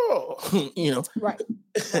 caballero, you know. Right.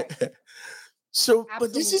 Right. So, but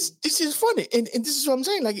Absolutely. this is funny, and this is what I'm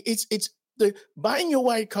saying. Like it's the buying your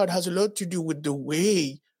white card has a lot to do with the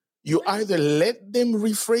way you Right. either let them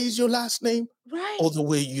rephrase your last name Right. or the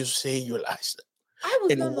way you say your last I was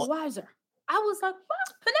name. none And the what wiser. I was like, what?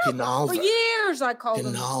 Penalver. For Penalver, years, I called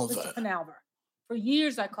him Penalver, Mr. Penalver. For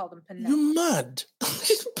years, I called him Penalver. you mad?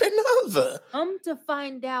 Penalver. Come to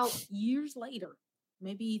find out years later,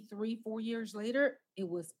 maybe 3-4 years later, it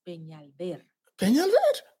was Peñalver.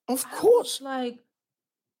 Penalver, of I was course. like,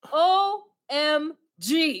 OMG.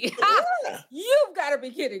 Yeah. You've got to be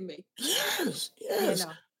kidding me. Yes, Yeah, yes.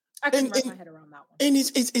 no. I couldn't wrap my head around that one. And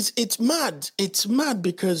it's mad. It's mad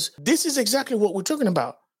because this is exactly what we're talking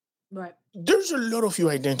about. Right. There's a lot of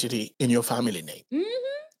your identity in your family name.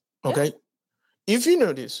 Mm-hmm. Okay. Yep. If you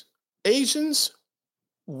notice, Asians,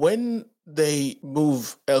 when they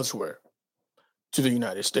move elsewhere to the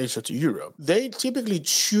United States or to Europe, they typically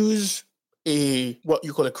choose what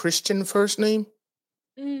you call a Christian first name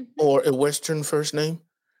or a Western first name,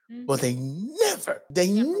 but they never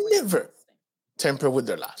temper with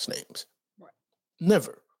their last names. Right.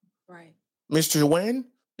 Never. Right. Mr. Wen,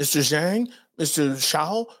 Mr. Zhang, Mr.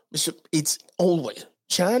 Shao, it's always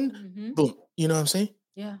Chan, boom. You know what I'm saying?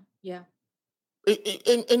 Yeah, yeah.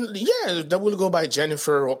 And yeah, that will go by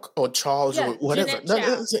Jennifer or Charles or whatever.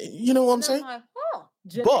 You know what I'm saying? Like, oh,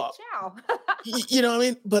 but Chow. you know what I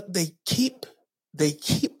mean? But they keep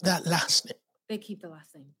that last name. They keep the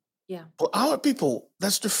last name. Yeah. For our people,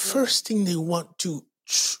 that's the first thing they want to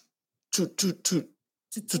twist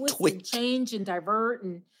and change and divert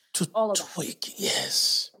and all of that. Tweak.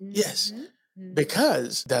 Yes. Mm-hmm. Yes. Mm-hmm.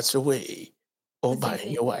 Because that's a way of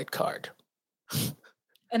buying your white card.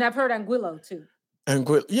 And I've heard Anguillo too.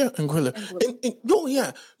 Anguillo. Oh,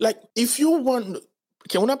 yeah. Like, if you want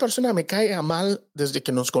que una persona me caiga mal desde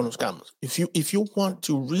que nos conozcamos, if you want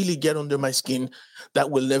to really get under my skin, that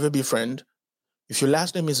will never be friend. If your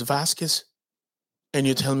last name is Vasquez and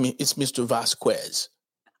you tell me it's Mr. Vasquez,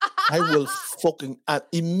 I will fucking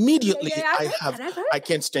immediately. I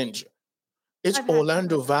can't stand you. It's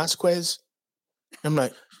Orlando Vasquez. I'm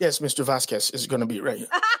like, yes, Mr. Vasquez is gonna be right.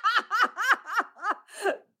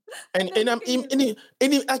 And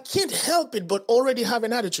I can't help it but already have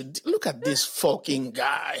an attitude. Look at this fucking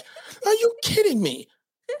guy. Are you kidding me?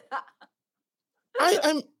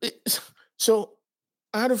 So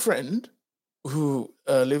I had a friend who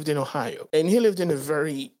lived in Ohio, and he lived in a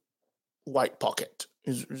very white pocket.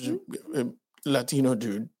 He's a Latino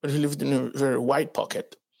dude, but he lived in a very white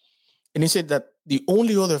pocket. And he said that the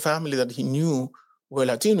only other family that he knew were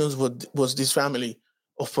Latinos was this family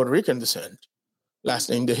of Puerto Rican descent, last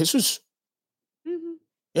name De Jesus. Mm-hmm.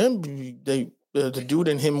 Yeah, the dude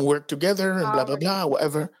and him worked together and blah blah blah,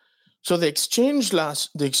 whatever. So they exchanged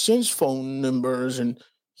phone numbers, and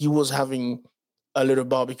he was having a little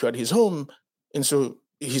barbecue at his home, and so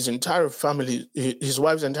his entire family, his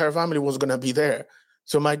wife's entire family, was gonna be there.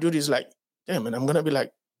 So my dude is like, damn, and I'm gonna be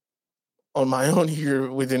like on my own here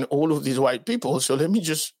within all of these white people. So let me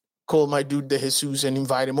just call my dude De Jesus and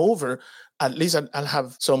invite him over. At least I'll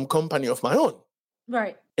have some company of my own.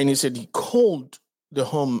 Right. And he said he called the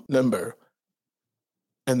home number,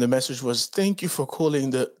 and the message was, "Thank you for calling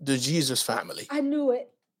the Jesus family." I knew it.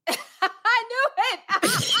 I knew it.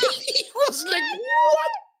 He was like,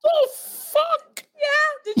 what the fuck?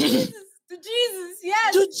 Yeah, the Jesus,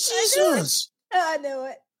 yes. The Jesus. I knew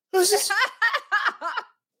it.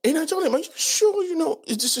 And I told him, are you sure,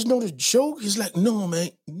 this is not a joke? He's like, no, man,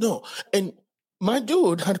 no. And my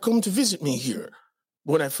dude had come to visit me here.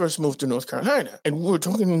 when I first moved to North Carolina. And we were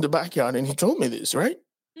talking in the backyard and he told me this, right?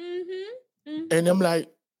 And I'm like,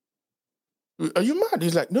 are you mad?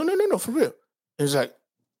 He's like, no, for real. And he's like,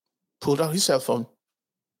 pulled out his cell phone,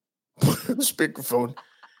 speakerphone,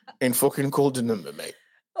 and fucking called the number, mate.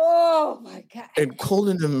 Oh my God. And called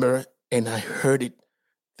the number and I heard it.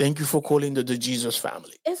 Thank you for calling the Jesus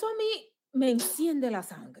family. Eso a mí me enciende la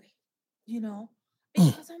sangre,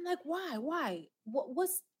 because I'm like, why?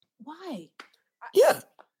 Why? Yeah.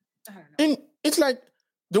 I don't know. And it's like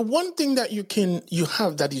the one thing that you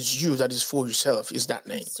have that is you, that is for yourself, is that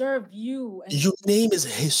name. Serve you. Your name is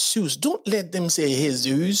Jesus. Don't let them say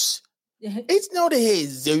Jesus. It's not a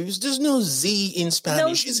Jesus. There's no Z in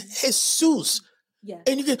Spanish. No Z. It's Jesus. Yeah.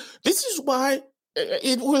 And this is why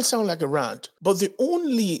it will sound like a rant, but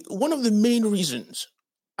one of the main reasons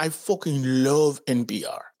I fucking love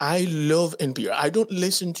NPR. I love NPR. I don't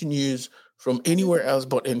listen to news from anywhere else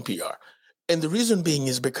but NPR. And the reason being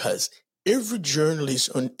is because every journalist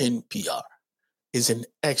on NPR is an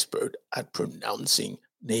expert at pronouncing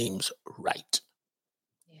names right.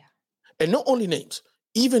 Yeah. And not only names,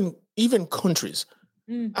 even countries.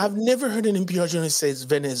 I've never heard an NPR journalist say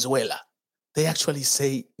Venezuela. They actually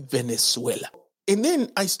say Venezuela. And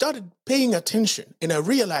then I started paying attention and I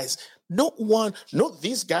realized not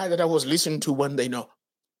this guy that I was listening to one day, no.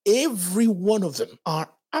 Every one of them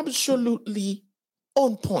are absolutely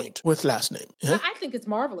on point with last name. Yeah? I think it's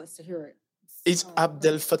marvelous to hear it. It's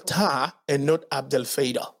Abdel Fattah and not Abdel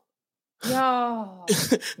Fader. Yeah.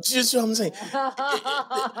 Just what I'm saying.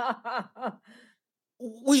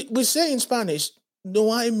 We say in Spanish,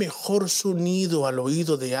 no hay mejor sonido al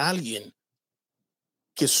oído de alguien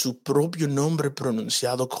que su propio nombre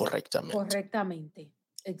pronunciado correctamente. Correctamente.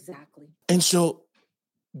 Exactly. And so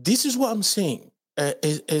this is what I'm saying,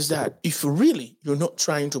 is that if really you're not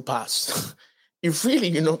trying to pass, if really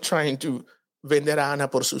you're not trying to vender a Ana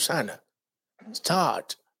por Susana,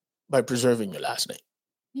 start by preserving your last name.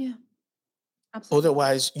 Yeah. Absolutely.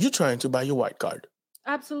 Otherwise, you're trying to buy your white card.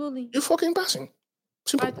 Absolutely. You're fucking passing.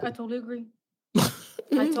 Simple. I totally agree.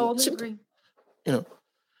 I totally agree.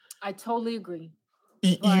 I totally agree.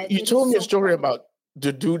 You told me a story about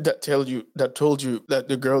the dude that told you that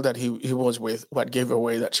the girl that he was with what gave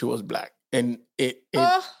away that she was black, and it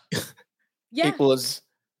was.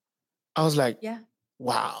 I was like, yeah,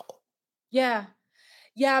 wow, yeah,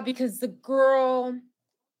 because the girl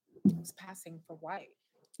was passing for white.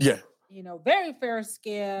 Yeah, very fair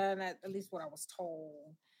skin, at least what I was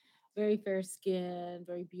told. Very fair skin,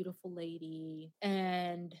 very beautiful lady,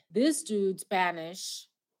 and this dude, Spanish,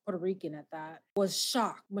 Puerto Rican at that, was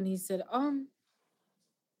shocked when he said,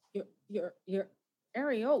 your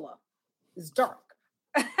areola is dark.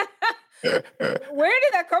 Where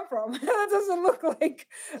did that come from? That doesn't look like,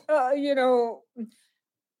 oh,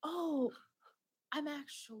 I'm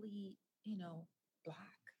actually, black.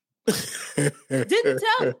 Didn't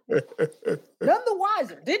tell. None the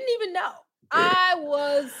wiser. Didn't even know. I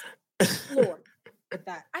was floored with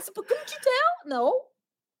that. I said, but couldn't you tell? No.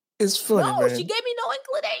 It's funny, no, man. She gave me no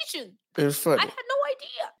inclination. It's funny. I had no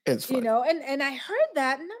idea. It's funny. And I heard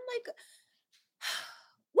that and I'm like,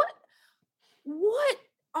 what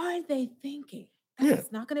are they thinking? That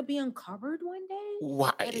it's not going to be uncovered one day?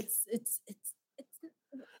 Why? That it's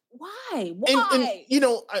why?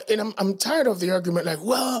 And I'm tired of the argument like,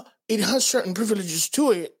 well, it has certain privileges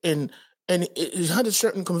to it and it had a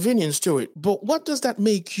certain convenience to it. But what does that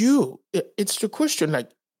make you? It's the question.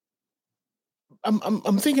 Like,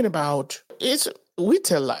 I'm thinking about we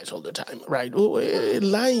tell lies all the time, right?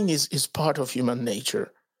 Lying is part of human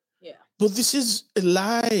nature. Yeah. But this is a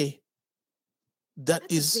lie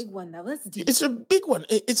That's a big one now. Let's deep. It's a big one.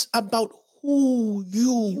 It's about who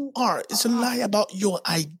you are. It's a lie about your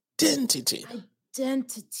identity.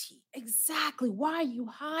 Identity. Exactly. Why are you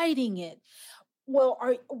hiding it? Well,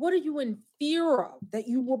 what are you in fear of? That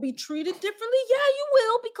you will be treated differently? Yeah, you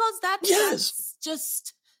will, because that's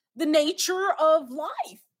just the nature of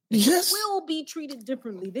life. Yes. You will be treated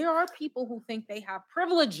differently. There are people who think they have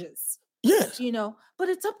privileges. Yes. But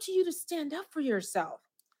it's up to you to stand up for yourself.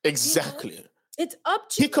 Exactly. It's up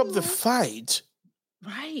to you. Pick up the fight.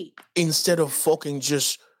 Right. Instead of fucking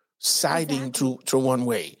just siding to one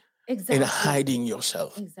way. Exactly. And hiding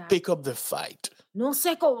yourself. Exactly. Pick up the fight. No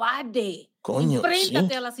se cobarde. Coño,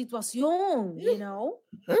 Enfréntate a la situación,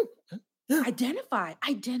 Yeah. Identify.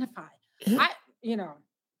 Yeah.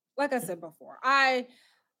 Like I said before,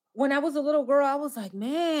 when I was a little girl, I was like,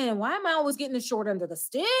 man, why am I always getting the short end of the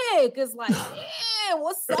stick? It's like, man,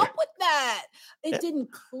 what's up with that? It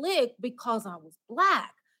didn't click because I was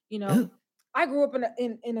black, I grew up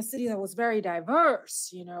in a city that was very diverse,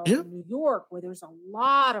 Yeah. in New York, where there's a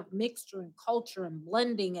lot of mixture and culture and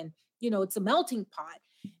blending, and it's a melting pot.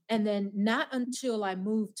 And then not until I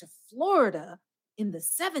moved to Florida in the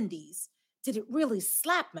 70s did it really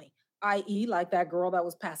slap me, i.e., like that girl that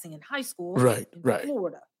was passing in high school Right. in Right.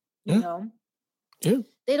 Florida. You Yeah. know, Yeah.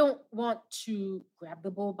 they don't want to grab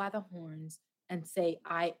the bull by the horns and say,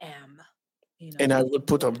 I am, And I will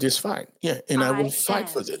put up black. this fight. Yeah. And I will I fight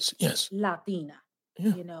for am this. Yes. Latina.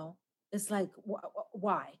 Yeah. It's like,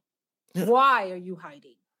 why? Yeah. Why are you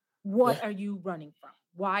hiding? Yeah. What are you running from?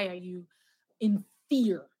 Why are you in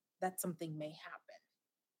fear that something may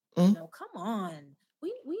happen? Mm. Come on.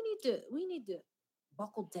 We need to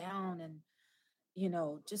buckle down and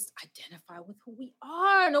just identify with who we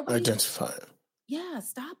are. Nobody's Identify. Yeah,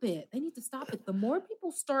 stop it. They need to stop it. The more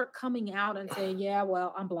people start coming out and saying, "Yeah,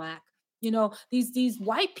 well, I'm black," these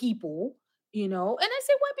white people, and I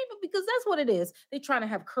say white people because that's what it is. They trying to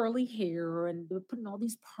have curly hair and they're putting all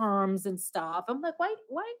these perms and stuff. I'm like, why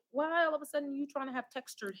all of a sudden you trying to have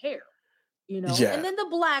textured hair? And Yeah. then the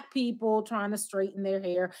black people trying to straighten their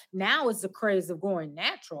hair. Now it's the craze of going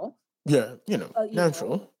natural. Yeah. You know,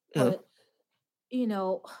 Natural. Yeah. but you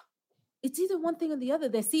know, it's either one thing or the other.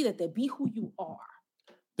 They see that they be who you are.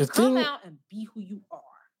 The Come thing, out and be who you are.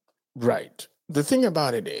 right. The thing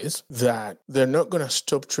about it is that they're not going to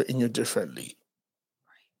stop treating you differently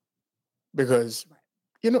because Right.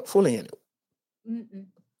 you're not fooling anyone.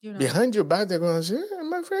 Mm-mm. Behind your back, they're going to say,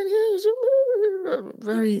 my friend here is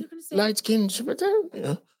very light skinned. They're going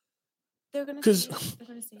to say Because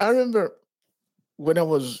it. I remember when I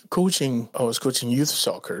was coaching youth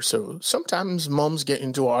soccer. So sometimes moms get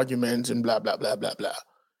into arguments and blah, blah, blah, blah, blah.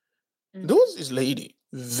 There was this lady,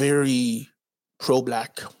 very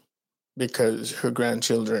pro-black, because her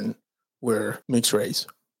grandchildren were mixed race.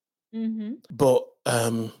 Mm-hmm. But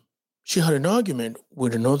she had an argument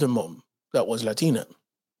with another mom that was Latina.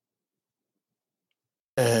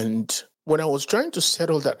 And when I was trying to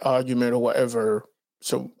settle that argument or whatever,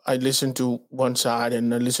 so I listened to one side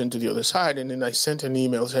and I listened to the other side, and then I sent an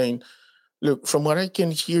email saying, look, from what I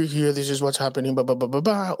can hear here, this is what's happening, blah, blah, blah, blah,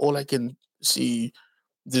 blah. All I can see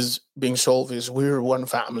this being solved is we're one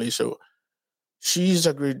family. So she's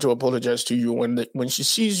agreed to apologize to you. When she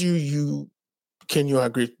sees you can you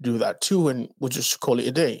agree to do that too? And we'll just call it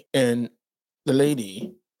a day. And the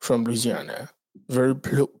lady from Louisiana, very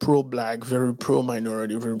pro-black, very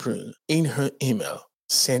pro-minority, very pro, in her email,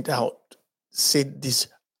 said this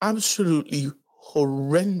absolutely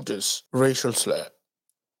horrendous racial slur.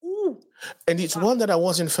 Ooh. And it's one that I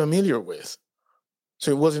wasn't familiar with.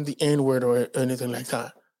 So it wasn't the N-word or anything like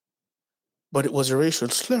that. But it was a racial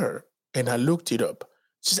slur. And I looked it up.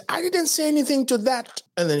 She said, I didn't say anything to that.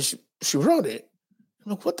 And then she wrote it.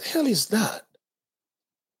 I'm like, what the hell is that?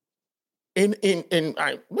 And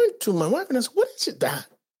I went to my wife and I said, what is it that?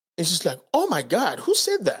 And she's like, oh my God, who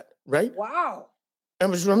said that? Right? Wow.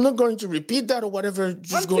 I'm not going to repeat that or whatever.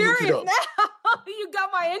 Just go look it up. Now. You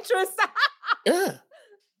got my interest. Yeah.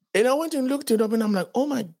 And I went and looked it up and I'm like, oh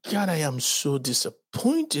my God, I am so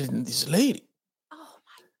disappointed in this lady. Oh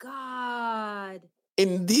my God.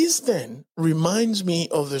 And this then reminds me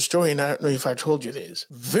of the story, and I don't know if I told you this.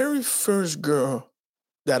 Very first girl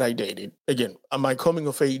that I dated, again, my coming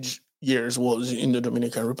of age years was in the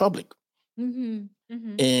Dominican Republic. Mm-hmm.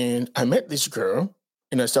 Mm-hmm. And I met this girl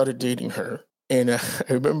and I started dating her. And I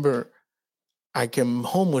remember I came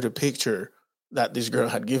home with a picture that this girl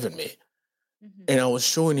had given me. Mm-hmm. And I was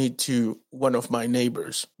showing it to one of my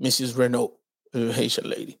neighbors, Mrs. Renault, a Haitian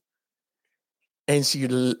lady. And she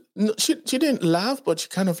didn't laugh, but she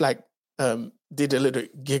kind of like did a little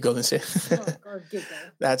giggle and said,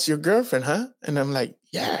 that's your girlfriend, huh? And I'm like,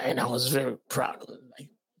 yeah. And I was very proud of her. Like,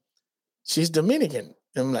 she's Dominican.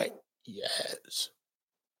 And I'm like, yes.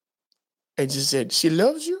 And she said, she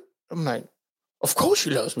loves you? I'm like, of course she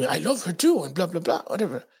loves me. I love her too. And blah, blah, blah,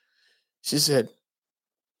 whatever. She said,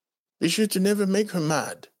 be sure to never make her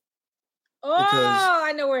mad.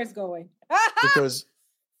 I know where it's going. Because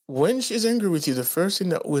when she's angry with you, the first thing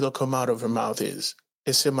that will come out of her mouth is,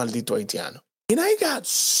 ese maldito haitiano. And I got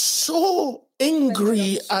so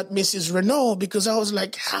angry at Mrs. Renault because I was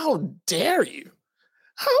like, how dare you?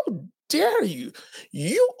 How dare you?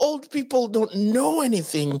 You old people don't know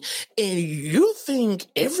anything and you think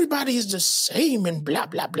everybody is the same and blah,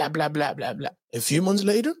 blah, blah, blah, blah, blah, blah. A few months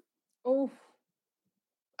later,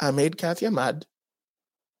 I made Katia mad.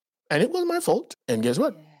 And it was my fault. And guess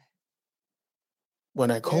what? When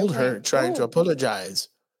I called her trying to apologize,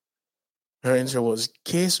 her answer was,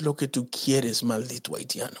 ¿Qué es lo que tú quieres, maldito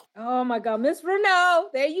haitiano? Oh my God, Miss Renault,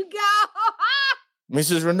 there you go.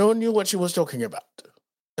 Mrs. Renault knew what she was talking about.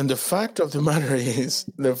 And the fact of the matter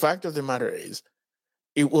is,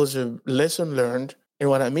 it was a lesson learned. And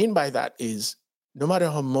what I mean by that is, no matter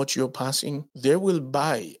how much you're passing, they will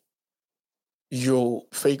buy your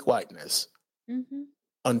fake whiteness Mm-hmm.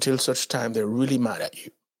 until such time they're really mad at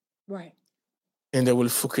you. Right. And they will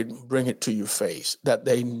fucking bring it to your face that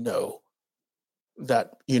they know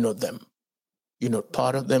that you're not them. You're not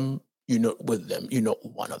part of them. You're not with them. You're not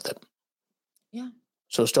one of them. Yeah.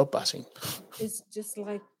 So stop passing. It's just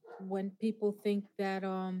like when people think that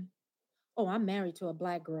oh, I'm married to a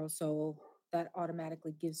black girl, so that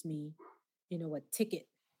automatically gives me, a ticket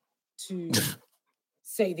to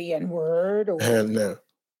say the N word Hell or,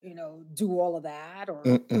 no. Do all of that. Or,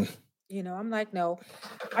 Mm-mm. I'm like, no.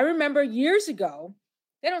 I remember years ago,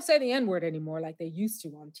 they don't say the N word anymore like they used to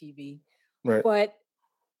on TV. Right. But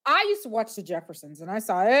I used to watch The Jeffersons and I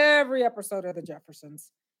saw every episode of The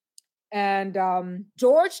Jeffersons. And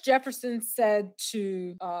George Jefferson said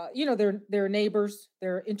to, their neighbors,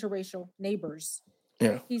 their interracial neighbors.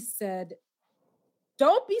 Yeah. He said,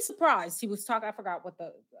 "Don't be surprised." He was talking. I forgot what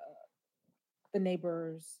the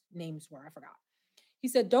neighbors' names were. I forgot. He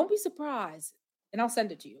said, "Don't be surprised," and I'll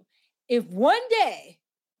send it to you. If one day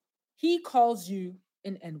he calls you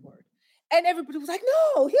an N-word, and everybody was like,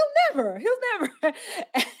 "No, he'll never.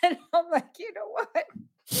 And I'm like, you know what?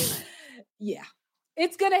 Yeah.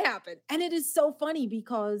 It's going to happen. And it is so funny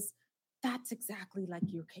because that's exactly like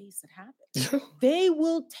your case that happened. They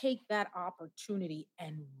will take that opportunity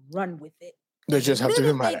and run with it. They just have to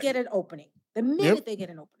The minute they get an opening. The minute they get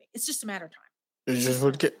an opening. It's just a matter of time. They just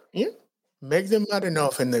would make them mad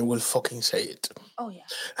enough and they will fucking say it. Oh yeah.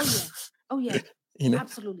 Oh yeah.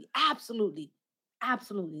 Absolutely.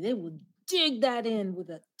 They will dig that in with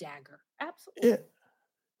a dagger. Absolutely. Yeah.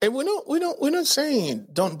 And we're not saying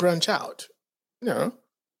don't branch out. No,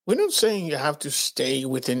 we're not saying you have to stay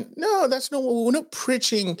within. No, that's not. We're not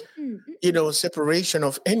preaching, separation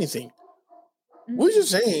of anything. Mm-hmm.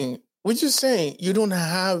 We're just saying you don't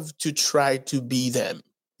have to try to be them.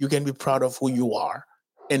 You can be proud of who you are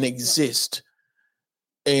and exist.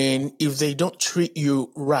 And if they don't treat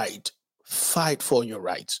you right, fight for your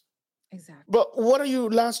rights. Exactly. But what are your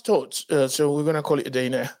last thoughts? So we're gonna call it a day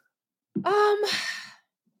now.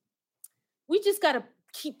 We just gotta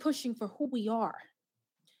keep pushing for who we are.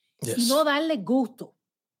 Yes. Y no darle gusto.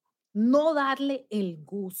 No darle el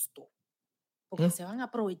gusto. Porque se van a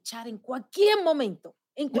aprovechar en cualquier momento.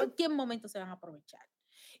 En cualquier momento se van a aprovechar.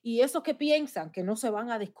 Y esos que piensan que no se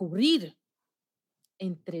van a descubrir,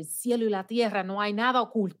 entre el cielo y la tierra no hay nada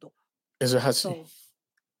oculto. Eso es así. So,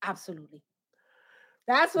 absolutely.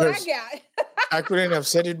 That's what I got. I couldn't have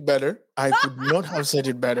said it better. I could not have said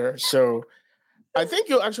it better. So I thank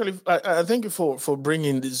you I thank you for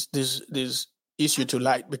bringing this issue to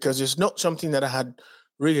light, because it's not something that I had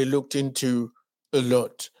really looked into a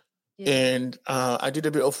lot. Yeah. And I did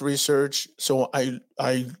a bit of research, so I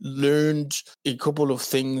learned a couple of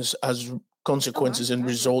things as consequences and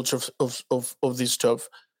results of this stuff.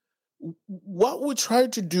 What we try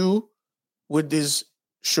to do with this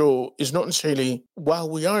show is not necessarily, while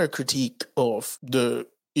we are a critique of the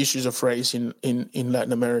issues of race in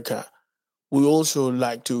Latin America, we also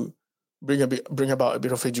like to bring about a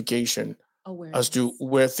bit of education as to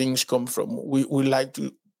where things come from. We like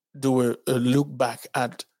to do a look back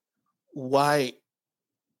at why,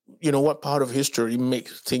 what part of history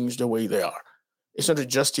makes things the way they are. It's not a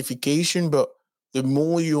justification, but the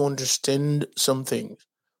more you understand something,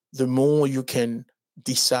 the more you can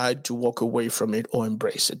decide to walk away from it or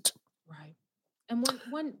embrace it. Right. And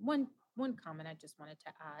one comment I just wanted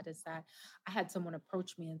to add is that I had someone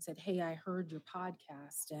approach me and said, "Hey, I heard your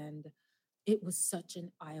podcast and it was such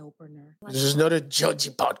an eye-opener." This is not a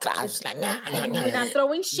judgy podcast. We're not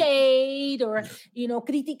throwing shade or,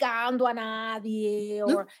 criticando a nadie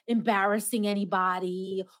or embarrassing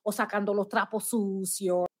anybody or sacando los trapos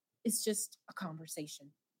sucios. It's just a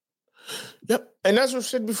conversation. Yep. And as we've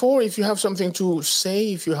said before, if you have something to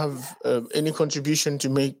say, if you have any contribution to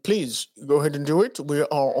make, please go ahead and do it. We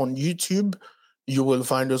are on YouTube. You will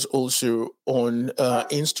find us also on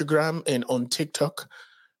Instagram and on TikTok,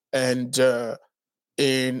 and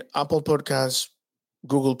in Apple Podcasts,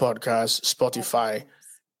 Google Podcasts, Spotify,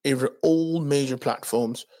 all major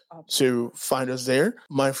platforms. So find us there.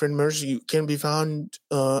 My friend Mercy, you can be found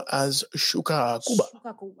as Shuka Cuba.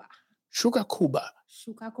 Shuka Cuba.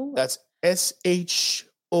 That's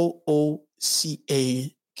SHOOCA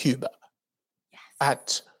Cuba.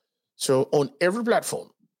 Yes. So on every platform.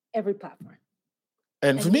 Every platform.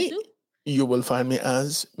 And for me, you will find me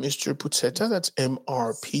as Mr. Puzzetta. That's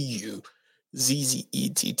MRPU.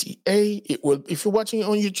 ZZETTA. It will, if you're watching it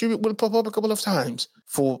on YouTube, it will pop up a couple of times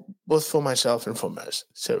for both for myself and for Mers.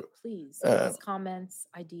 So please give us comments,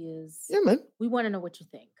 ideas. Yeah, man. We want to know what you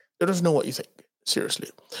think. Let us know what you think. Seriously.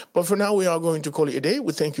 But for now, we are going to call it a day.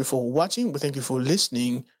 We thank you for watching. We thank you for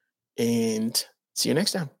listening. And see you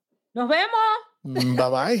next time. Nos vemos. Bye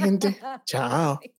bye, gente. Ciao.